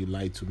like, "Oh, you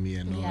lied to me,"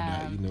 and all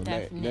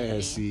that. Let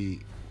her see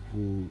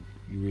who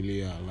you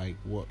really are, like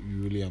what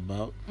you really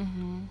about,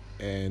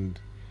 and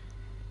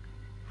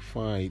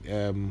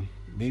fine.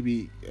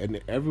 Maybe and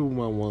every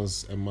woman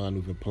wants a man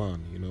with a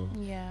plan.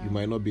 You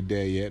might not be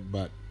there yet,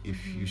 but if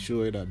you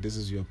show her that this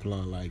is your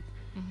plan, like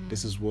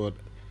this is where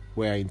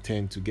I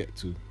intend to get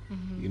to.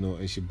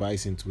 And she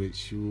buys into it,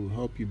 she will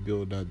help you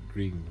build that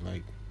dream,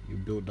 like you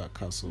build that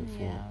castle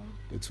for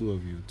the two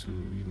of you to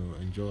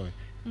enjoy.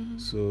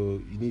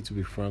 So you need to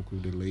be frank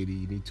with the lady.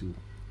 You need to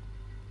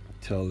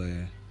tell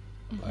her,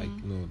 like,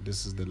 no,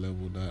 this is the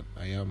level that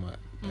I am at,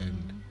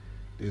 and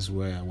this is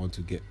where I want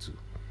to get to.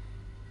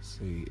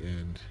 See,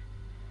 and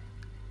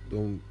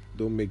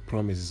don't make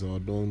promises or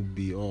don't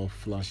be all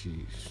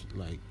flashy,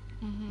 like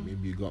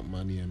maybe you got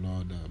money and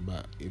all that.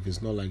 But if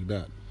it's not like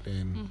that,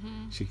 then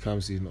she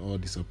comes in all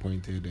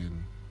disappointed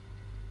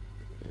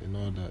and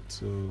all that.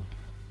 So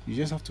you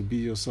just have to be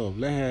yourself.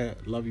 Let her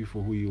love you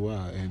for who you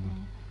are,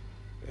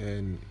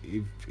 and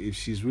if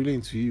she's really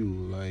into you,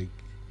 like,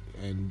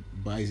 and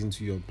buys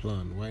into your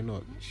plan, why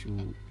not?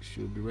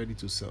 She'll be ready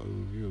to settle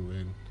with you,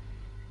 and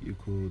you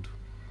could,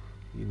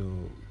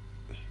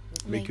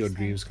 make your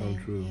dreams come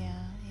true.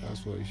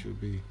 That's what it should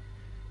be.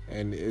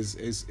 And it's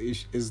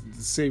the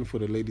same for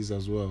the ladies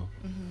as well.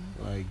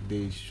 Like,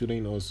 they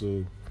shouldn't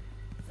also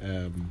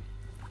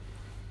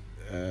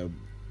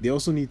they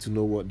also need to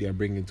know what they are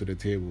bringing to the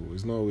table.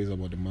 It's not always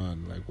about the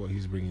man, like what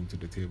he's bringing to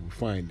the table.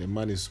 Fine, the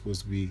man is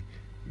supposed to be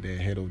the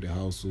head of the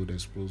household. They're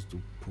supposed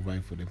to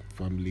provide for the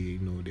family.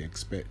 They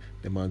expect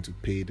the man to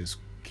pay the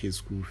kids'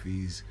 school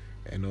fees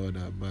and all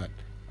that. But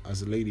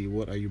as a lady,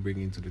 what are you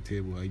bringing to the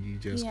table? Are you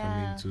just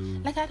coming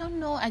to... Like, I don't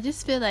know. I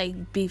just feel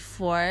like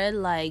before,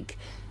 like,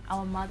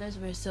 our mothers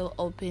were so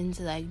open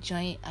to, like,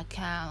 joint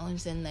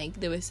accounts, and, like,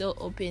 they were so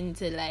open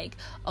to, like,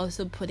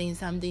 also putting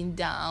something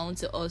down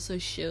to also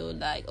show,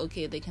 like,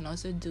 okay, they can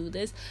also do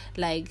this.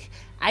 Like,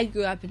 I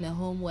grew up in a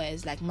home where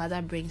it's, like,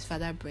 mother brings,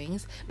 father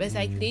brings. But it's,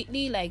 like,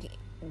 lately, like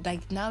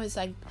now it's,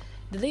 like,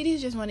 the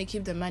ladies just want to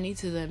keep the money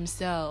to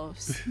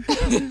themselves.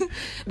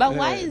 But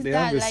why is they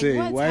that? Like, say,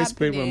 what's why happening?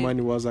 Spend my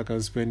money whilst I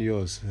can spend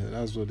yours?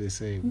 That's what they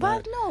say.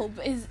 But no,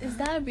 is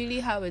that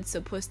really how it's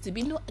supposed to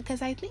be? No,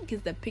 because I think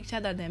it's the picture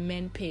that the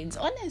men paint.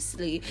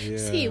 Honestly,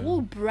 see,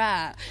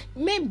 brah,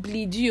 men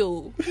bleed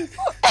you.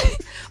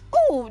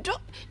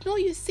 No,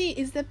 you see,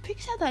 it's the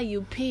picture that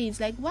you paint.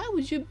 Like, why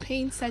would you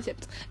paint such a...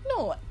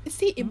 No,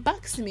 see, it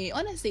bugs me.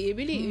 Honestly, it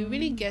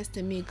really gets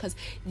to me, because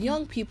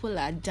young people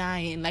are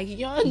dying. Like,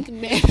 young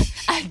men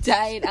are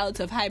dying out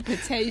of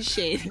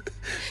hypertension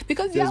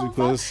because they want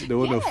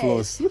to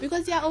floss.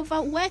 Because you're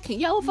overworking.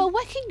 You're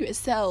overworking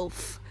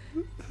yourself.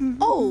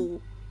 Oh,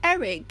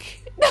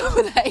 Eric.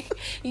 No,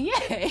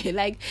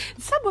 like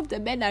some of the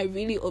men are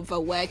really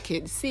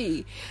overworking.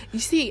 You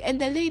see,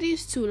 and the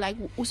ladies too. Like,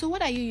 so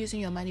what are you using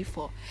your money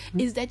for?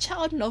 Is the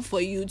child not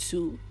for you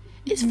too?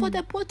 It's for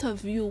the both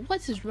of you.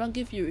 What is wrong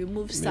if you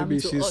remove some?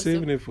 Maybe she's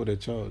saving it for the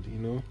child.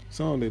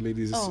 Some of the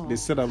ladies they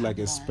set up like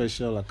a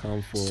special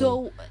account for.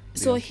 So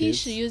he kids.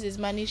 Should use his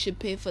money. Should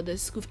pay for the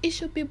school. It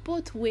should be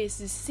both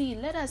ways. You see,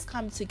 let us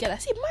come together.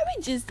 See,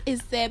 marriage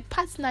is a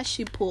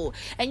partnership.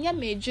 And you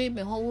may dream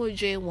a whole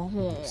dream.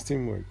 It's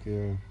teamwork.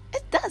 Yeah.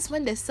 That's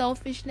when the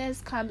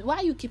selfishness comes. Why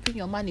are you keeping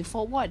your money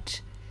for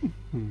what?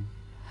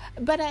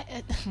 But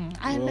I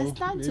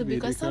understand too,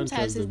 because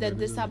sometimes it's the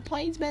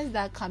disappointments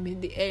that come in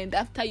the end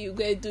after you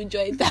go and do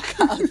joint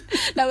account.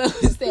 Now when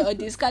we say, oh,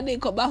 this can't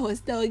come back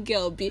hostel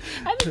girl be.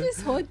 I mean, this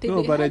whole thing.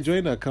 No, but a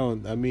joint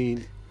account, I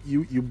mean,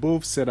 you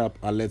both set up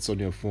alerts on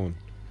your phone.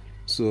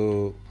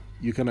 So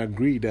you can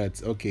agree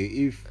that, okay,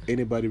 if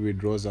anybody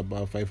withdraws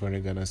about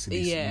 500 Ghana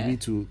cedis, you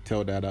need to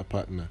tell the other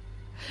partner.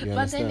 But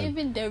understand? Then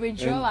even the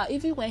withdrawal,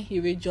 even when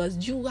he withdraws,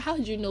 how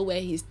do you know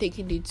where he's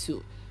taking it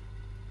to?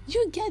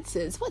 You get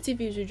it. What if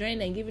he's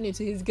withdrawing and giving it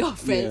to his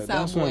girlfriend somewhere?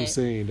 That's what I'm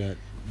saying, that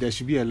there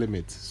should be a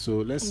limit. So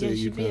let's say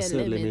you can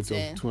set a limit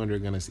of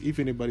 200 Ghana cedis. If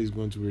anybody is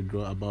going to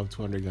withdraw above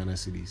 200 Ghana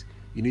cedis,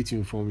 you need to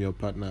inform your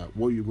partner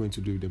what you're going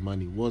to do with the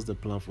money. What's the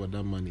plan for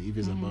that money if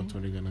it's about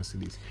 200 Ghana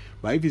cedis?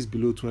 But if it's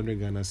below 200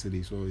 Ghana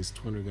cedis or it's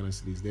 200 Ghana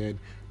cedis, then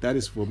that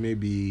is for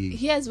maybe...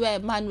 Here's where a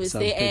man will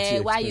say,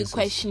 why are you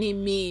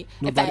questioning me?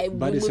 No, if but I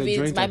move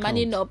it, my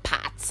money not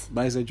part.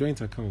 But it's a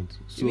joint account.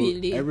 So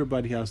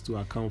everybody has to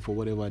account for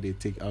whatever they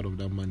take out of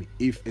that money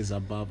if it's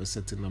above a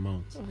certain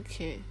amount.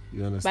 Okay.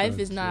 You understand? But if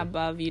it's not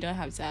above, you don't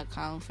have to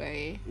account for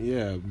it.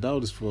 Yeah, that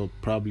was for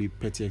probably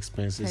petty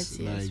expenses.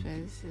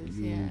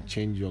 You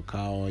change your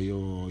car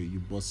oil, or you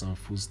bought some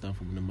food stuff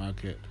from the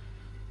market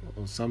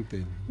or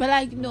something. But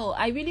like, no,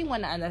 I really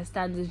want to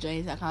understand this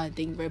joint account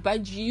thing, bro. But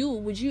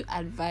would you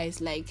advise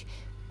like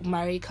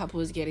married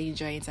couples getting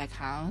joint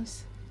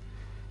accounts?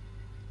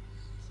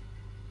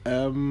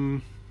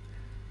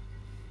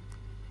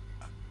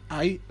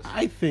 I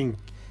think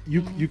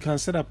you can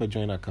set up a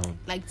joint account.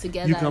 Like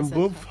together. You can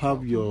both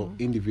have your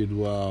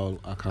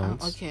individual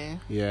accounts. Okay.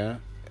 Yeah,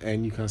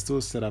 and you can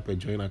still set up a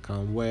joint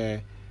account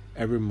where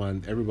every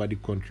month everybody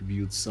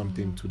contributes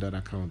something to that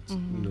account.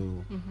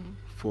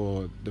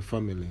 For the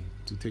family,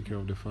 to take care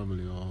of the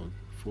family, or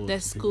for the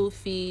school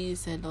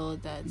fees and all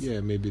that. Yeah,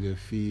 maybe the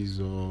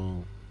fees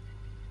or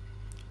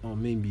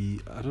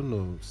maybe, I don't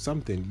know,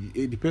 something.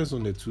 It depends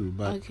on the two,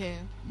 but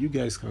you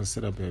guys can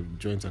set up a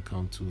joint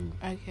account to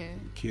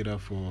cater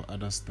for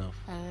other stuff.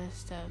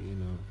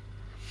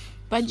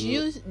 But do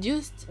you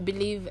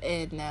believe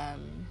in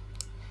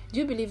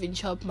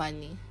chop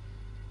money?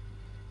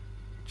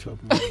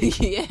 Chop money.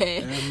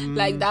 Yeah,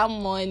 like that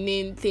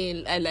morning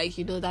thing, and like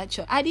that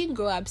chop. I didn't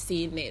grow up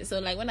seeing it, so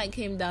like when I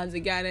came down to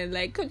Ghana and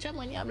like chop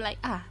money, I'm like,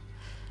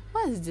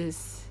 what is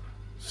this?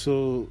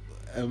 So,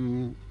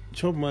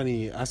 chop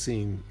money, as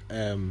in,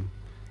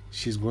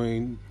 she's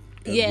going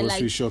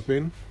grocery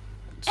shopping,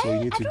 so you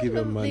need to give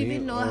her money. I don't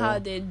even know how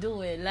they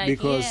do it. Like,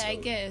 because I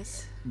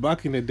guess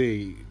back in the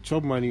day,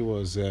 chop money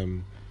was,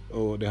 the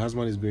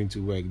husband is going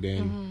to work,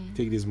 then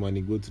take this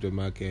money, go to the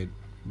market,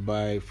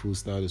 buy food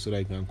stuff so that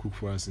you can cook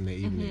for us in the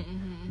evening.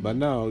 But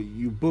now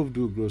you both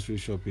do grocery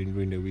shopping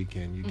during the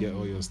weekend. You get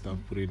all your stuff,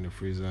 put it in the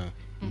freezer,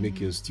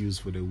 make your stews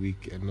for the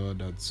week and all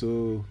that.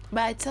 So,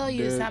 but I tell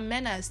you, some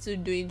men are still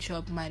doing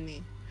chop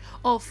money.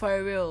 Oh,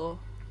 for real.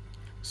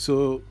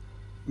 So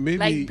maybe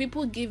like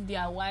people give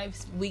their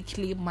wives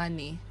weekly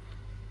money.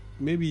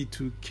 Maybe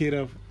to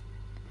cater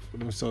for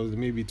themselves,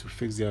 maybe to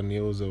fix their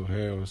nails or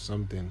hair or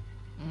something.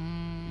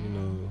 You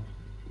know.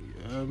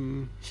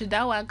 Should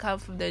that one come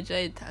from the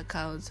joint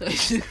account, or it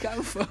should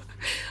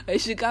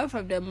come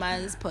from the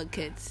man's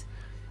pocket?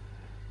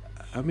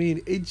 I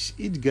mean,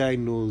 each guy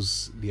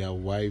knows their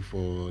wife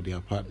or their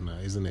partner,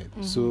 isn't it?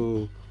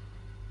 So,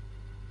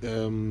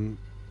 you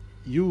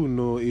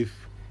know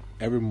if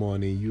every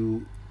morning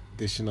you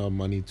dishing out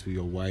money to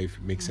your wife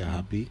makes her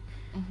happy.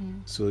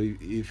 So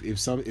if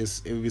it's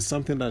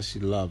something that she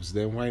loves,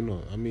 then why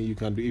not? I mean, you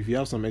can do, if you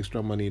have some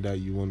extra money that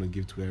you want to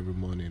give to her every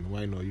morning,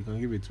 why not? You can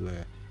give it to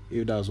her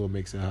if that's what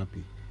makes her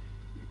happy.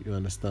 You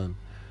understand?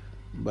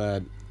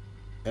 But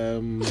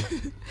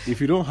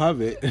if you don't have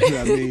it,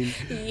 I mean,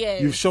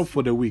 you've shopped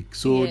for the week,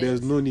 so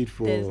there's no need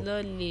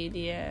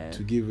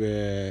to give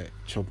her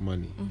chop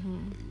money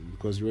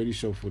because you already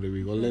shopped for the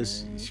week,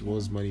 unless she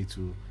wants money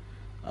to.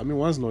 I mean,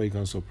 once in a while you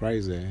can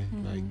surprise her,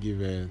 like give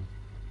her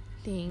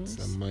things,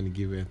 some money,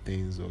 give her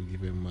things, or give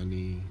her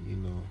money. You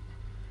know,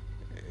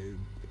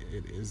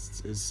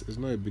 it's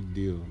not a big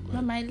deal.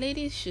 But my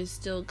ladies should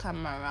still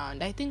come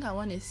around. I think I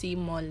want to see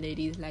more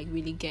ladies like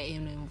really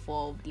getting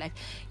involved. Like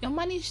your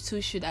money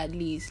too should at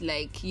least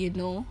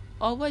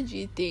or what do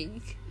you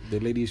think?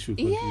 The ladies should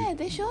contribute. Yeah,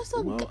 they should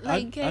also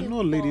I get know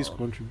involved. Ladies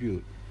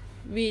contribute.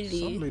 Really?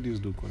 Some ladies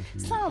do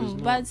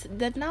contribute. But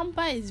the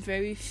number is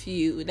very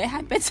few. They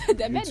have better.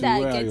 The better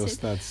where I get are your it.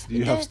 stats? Do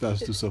you have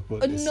stats to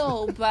support this?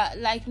 No, but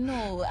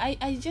no.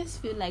 I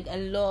just feel like a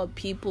lot of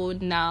people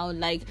now,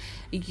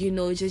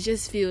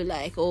 just feel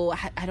like,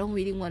 I don't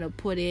really want to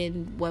put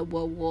in what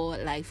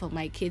like for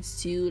my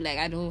kids too.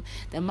 Like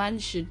the man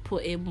should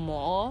put in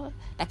more,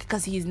 like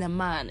because he's the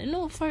man.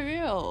 No, for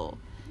real.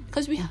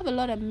 Because we have a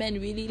lot of men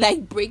really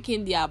like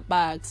breaking their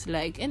backs,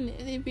 and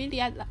they really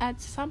at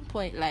some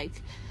point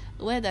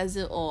where does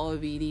it all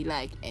really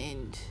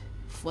end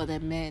for the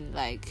men?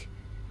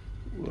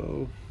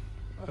 Well,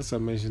 as I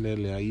mentioned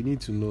earlier, you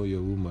need to know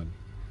your woman.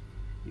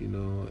 You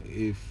know,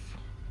 if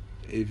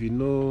you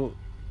know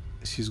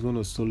she's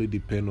gonna solely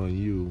depend on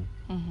you,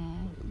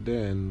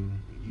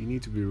 then you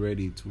need to be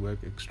ready to work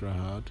extra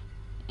hard.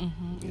 You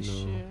know,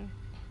 sure.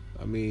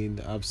 I mean,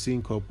 I've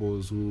seen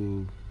couples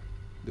who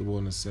they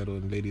want to settle,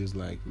 and ladies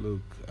like, look,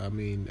 I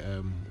mean,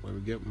 when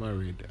we get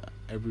married,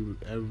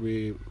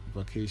 every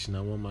vacation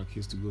I want my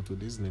kids to go to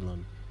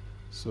Disneyland.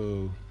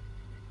 So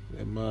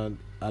the man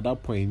at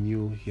that point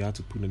knew he had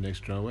to put in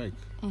extra work,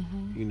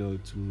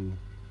 to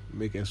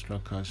make extra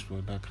cash for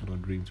that kind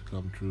of dream to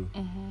come true.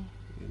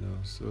 You know,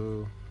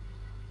 so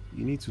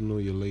you need to know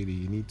your lady.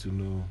 You need to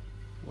know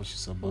what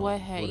she's about.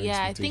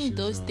 I think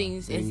those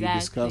things and exactly. You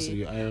discuss it,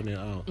 you iron it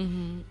out.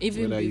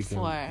 Even whether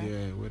before.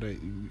 Whether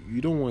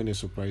you don't want any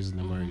surprises in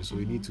the marriage, so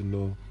you need to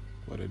know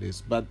what it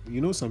is. But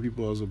some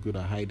people are also good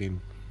at hiding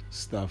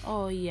stuff.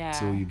 Oh yeah.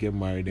 Till you get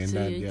married, and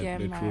the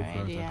true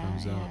character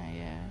comes out.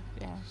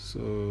 Yeah.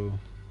 So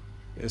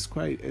it's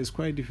quite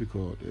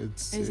difficult.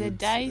 It's a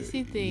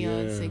dicey thing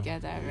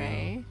altogether,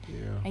 right?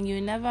 Yeah. And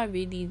you never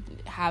really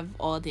have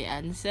all the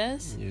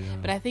answers. Yeah.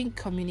 But I think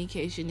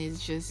communication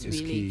is just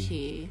really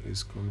key.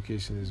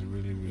 Communication is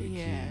really, really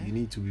key. You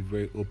need to be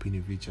very open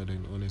with each other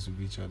and honest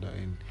with each other,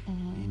 and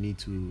you need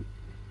to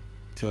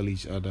tell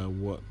each other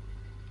what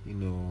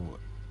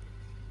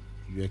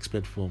you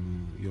expect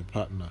from your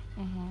partner,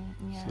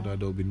 so that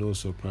there'll be no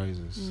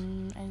surprises.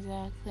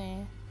 Exactly.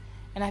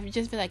 And I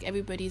just feel like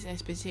everybody's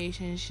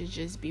expectations should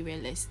just be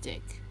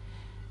realistic.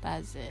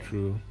 That's it.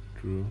 True,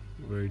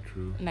 very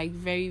true. Like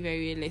very,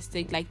 very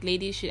realistic. Like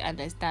ladies should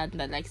understand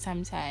that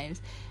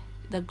sometimes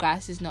the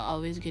grass is not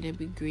always gonna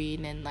be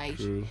green, and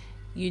True.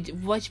 You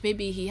watch,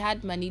 maybe he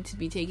had money to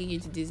be taking you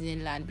to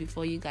Disneyland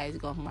before you guys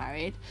got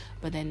married,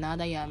 but then now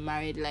that you're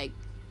married,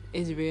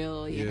 is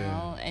real, you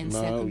know, and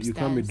now circumstances. You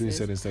can't be doing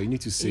certain stuff. You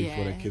need to save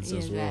for the kids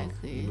as well.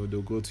 Exactly.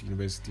 They'll go to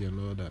university and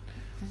all that.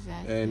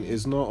 Exactly. And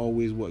it's not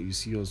always what you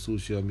see on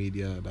social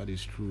media that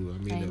is true. I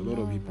mean, a lot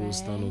of people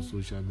stand on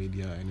social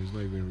media and it's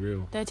not even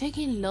real. They're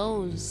taking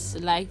loans,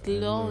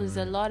 loans,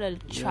 a lot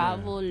of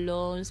travel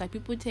loans. Like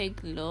people take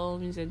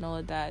loans and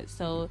all that,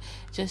 so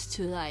just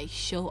to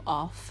show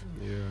off.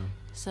 Yeah.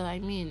 So I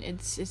mean,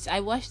 it's.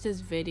 I watched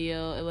this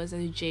video. It was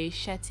a Jay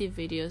Shetty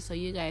video, so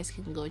you guys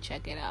can go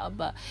check it out.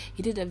 But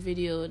he did a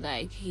video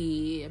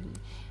he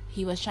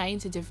he was trying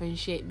to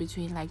differentiate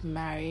between like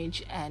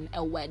marriage and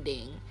a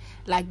wedding.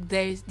 Like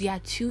they are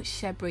two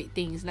separate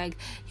things. Like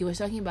he was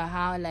talking about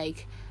how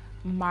like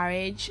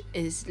marriage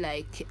is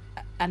like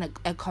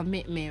a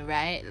commitment,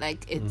 right?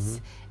 Like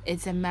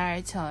it's a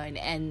marathon,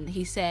 and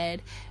he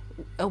said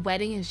a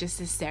wedding is just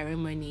a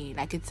ceremony.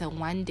 Like it's a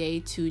 1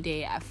 day, 2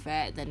 day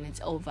affair, then it's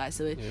over.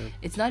 So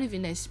it's not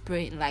even a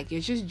sprint. Like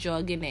you're just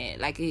jogging it.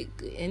 Like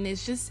and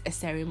it's just a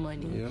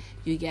ceremony. Yep.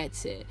 You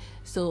get it.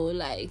 So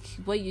like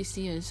what you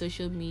see on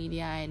social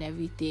media and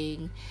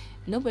everything,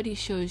 nobody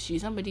shows you.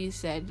 Somebody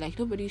said like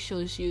nobody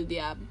shows you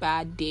their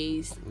bad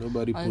days.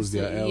 Nobody posts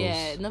their L's.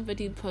 Yeah,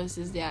 nobody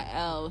posts their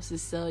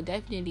L's. So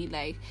definitely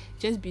like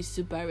just be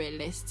super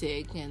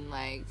realistic and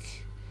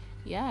like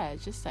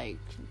just like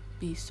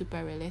be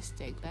super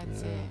realistic.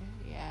 That's it.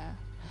 Yeah.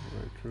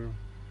 Very true.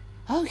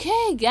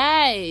 Okay,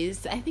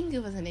 guys. I think it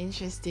was an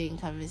interesting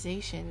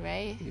conversation,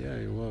 right? Yeah,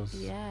 it was.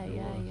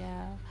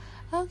 Yeah.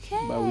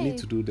 Okay. But we need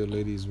to do the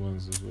ladies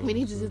ones as well. We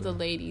need to do the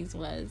ladies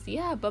ones.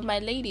 Yeah, but my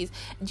ladies,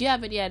 do you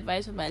have any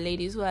advice for my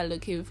ladies who are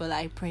looking for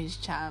like Prince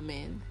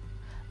Charming?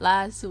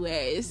 Last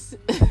words.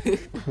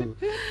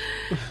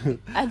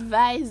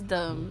 Advise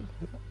them.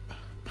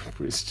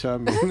 Prince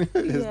Charming.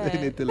 There's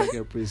anything like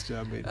a Prince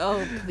Charming.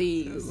 Oh,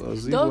 please.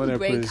 Because don't you want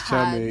break a Prince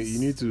hearts. Charming, you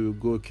need to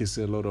go kiss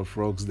a lot of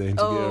frogs then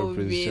to get a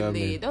Prince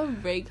Charming. Really?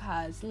 Don't break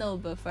hearts. No,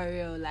 but for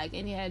real, like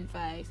any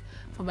advice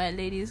for my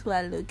ladies who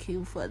are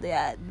looking for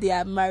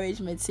their marriage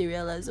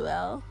material as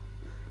well?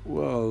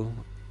 Well,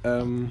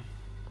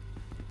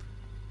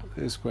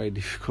 it's quite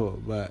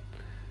difficult, but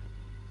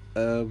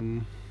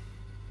you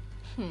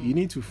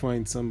need to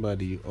find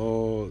somebody,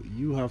 or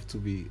you have to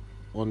be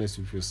honest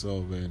with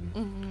yourself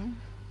and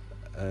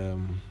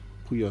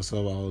put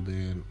yourself out there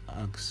and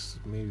ask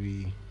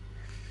maybe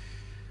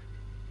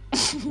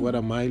what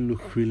am I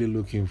really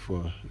looking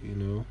for, you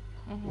know?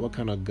 What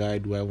kind of guy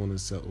do I want to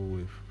settle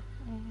with?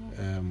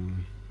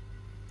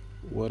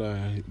 What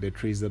are the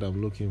traits that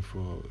I'm looking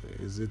for?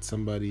 Is it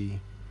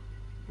somebody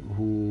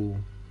who,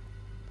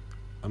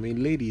 I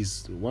mean,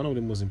 ladies, one of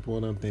the most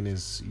important thing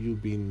is you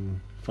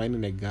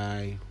finding a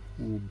guy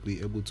who will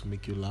be able to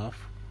make you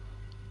laugh,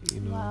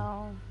 you know?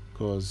 Wow.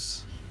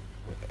 Because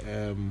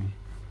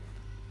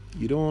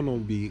you don't want to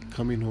be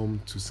coming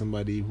home to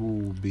somebody who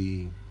will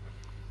be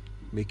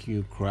making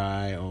you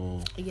cry,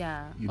 or you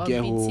or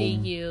get beating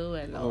home, you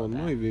and all that.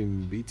 not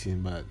even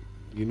beating, but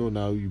you know,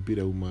 now you beat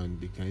a woman,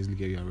 they can easily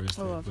get you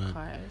arrested. Of but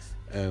course.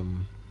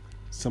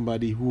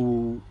 Somebody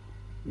who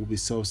will be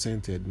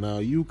self-centered. Now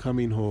you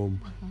coming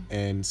home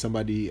and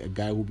a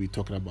guy will be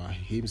talking about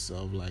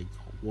himself, like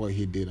what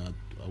he did at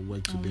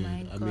work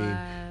today. I mean,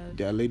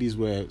 there are ladies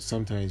where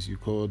sometimes you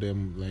call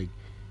them, like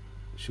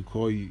she'll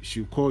call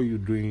you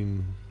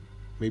during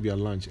maybe a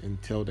lunch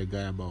and tell the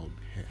guy about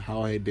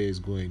how her day is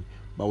going,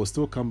 but will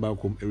still come back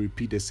home and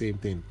repeat the same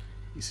thing.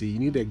 You see, you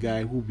need a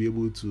guy who will be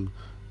able to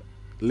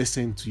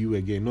listen to you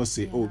again, not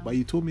say, oh, but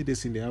you told me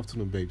this in the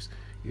afternoon, babes.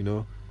 You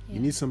know, you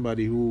need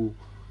somebody who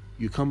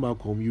you come back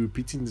home, you're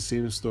repeating the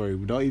same story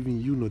without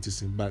even you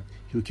noticing, but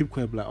he'll keep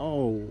quiet, like,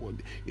 oh,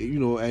 you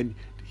know, and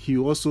he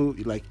also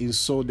like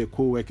insult the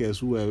co-workers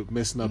who are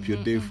messing up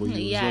your day for you.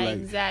 Yeah, so, like,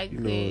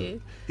 exactly. You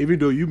know, even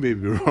though you may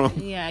be wrong.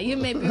 Yeah, you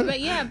may be,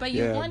 but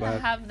you want to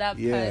have that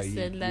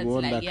person that's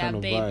like, that yeah,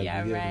 kind babe, of yeah,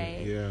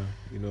 right. Yeah,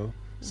 you know,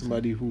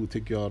 somebody who will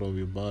take you out of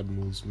your bad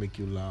moods, make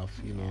you laugh.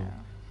 You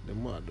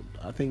know,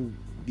 I think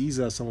these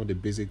are some of the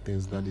basic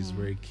things that is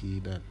very key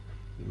that,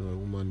 you know, a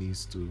woman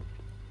needs to,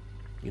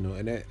 you know,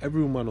 and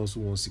every woman also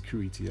wants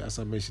security. As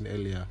I mentioned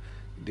earlier,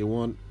 they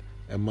want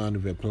a man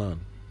with a plan.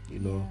 You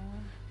know,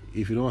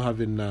 if you don't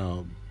have it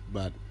now,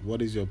 but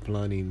what is your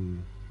plan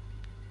in,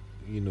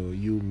 you know,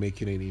 you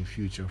making it in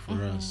future for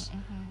us?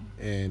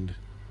 And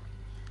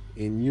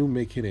in you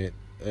making it,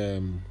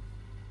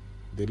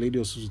 the lady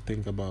also should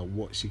think about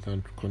what she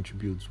can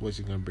contribute, what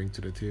she can bring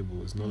to the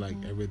table. It's not like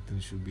everything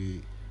should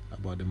be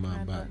about the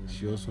man, but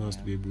she also has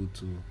to be able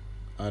to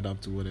add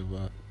up to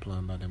whatever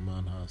plan that the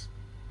man has.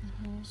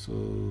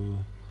 So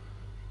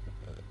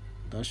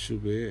that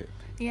should be it.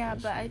 Yeah,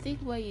 but I think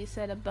what you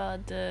said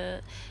about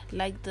the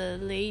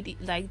lady,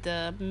 like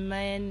the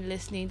men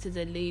listening to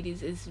the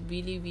ladies is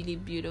really, really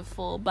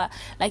beautiful. But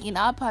like in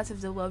our parts of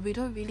the world, we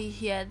don't really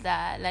hear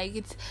that. Like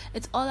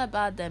it's all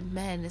about the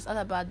men. It's all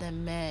about the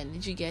men.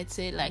 Did you get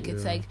it? Like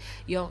it's like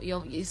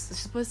it's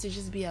supposed to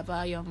just be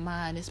about your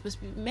man. It's supposed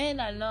to be, men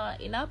are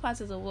not in our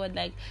parts of the world.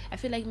 Like I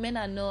feel like men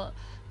are not,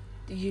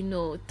 you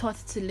know, taught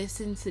to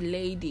listen to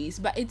ladies,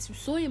 but it's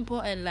so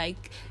important.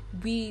 Like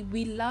we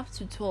love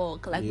to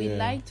talk, like we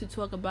like to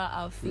talk about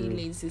our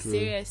feelings.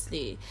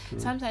 Seriously,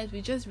 sometimes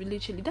we just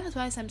literally, that's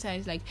why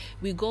sometimes like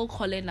we go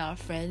calling our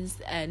friends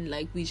and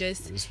like we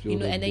just, you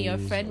know, and then your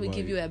friend will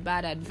give you a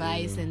bad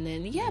advice, and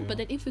then but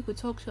then if we could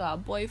talk to our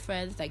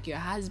boyfriends, like your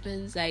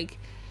husbands, like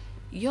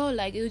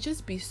like it would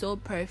just be so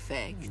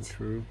perfect.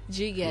 True.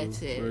 Do you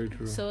get it? Very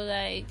true. So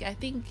like I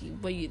think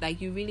when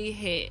you really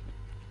hit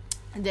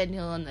the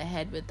nail on the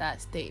head with that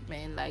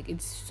statement. Like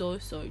it's so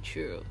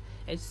true.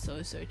 It's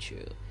so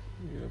true.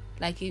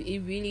 Like it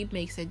really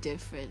makes a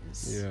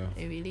difference.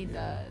 It really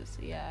does.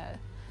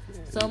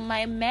 So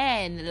my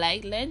men,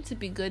 like, learn to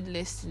be good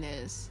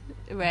listeners,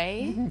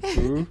 right?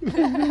 True.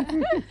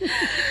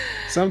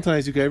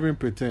 Sometimes you can even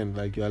pretend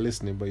like you are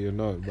listening, but you're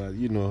not. But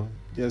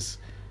just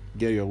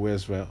get your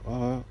words right.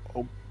 Oh,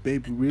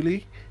 baby,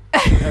 really?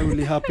 That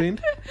really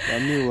happened?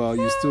 But meanwhile,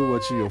 you're still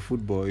watching your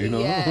football,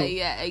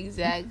 Yeah,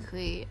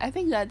 exactly. I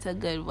think that's a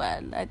good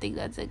one.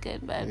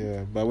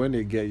 Yeah, but when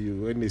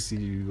they see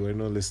you're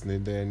not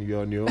listening, then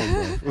you're on your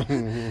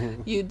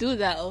own. You do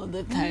that all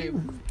the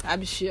time,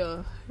 I'm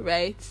sure,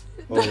 right?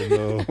 Oh,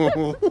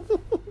 no.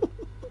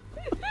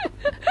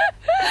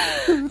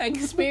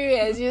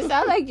 Experience. You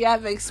sound like you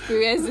have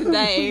experience in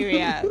that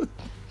area.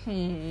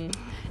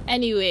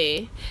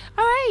 Anyway,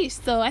 all right,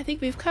 so I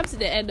think we've come to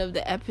the end of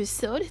the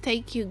episode.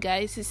 Thank you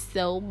guys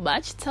so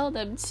much. Tell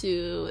them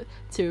to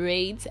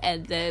rate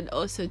and then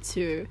also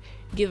to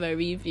give a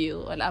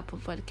review on Apple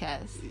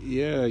Podcasts.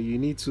 Yeah, you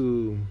need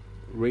to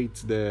rate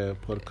the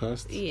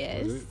podcast.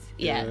 Yes.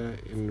 Yeah.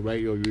 And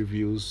write your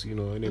reviews,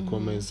 any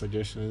comments,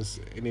 suggestions,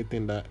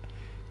 anything that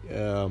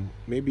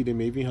maybe they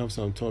may even have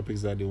some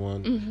topics that they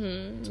want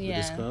to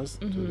discuss,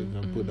 so they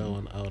can put that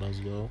one out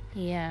as well.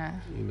 Yeah.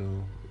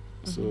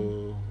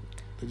 So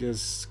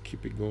just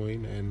keep it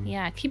going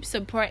and keep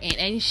supporting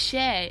and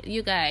share,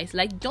 you guys.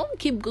 Like, don't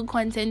keep good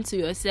content to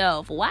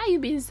yourself. Why are you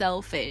being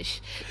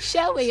selfish?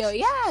 Share with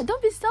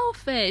don't be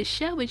selfish.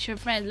 Share with your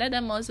friends. Let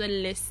them also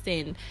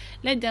listen.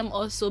 Let them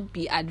also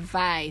be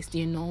advised.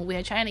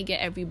 We're trying to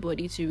get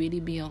everybody to really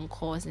be on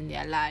course in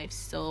their lives.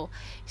 So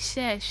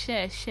share.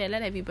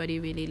 Let everybody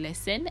really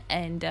listen.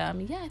 And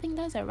I think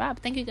that's a wrap.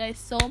 Thank you guys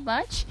so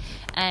much.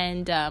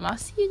 And I'll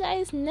see you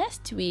guys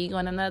next week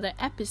on another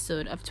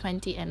episode of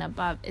 20 and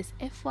Above. It's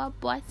Efwa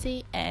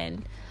Boate,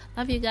 and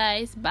love you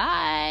guys.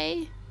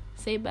 Bye.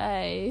 Say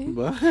bye.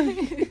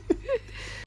 Bye.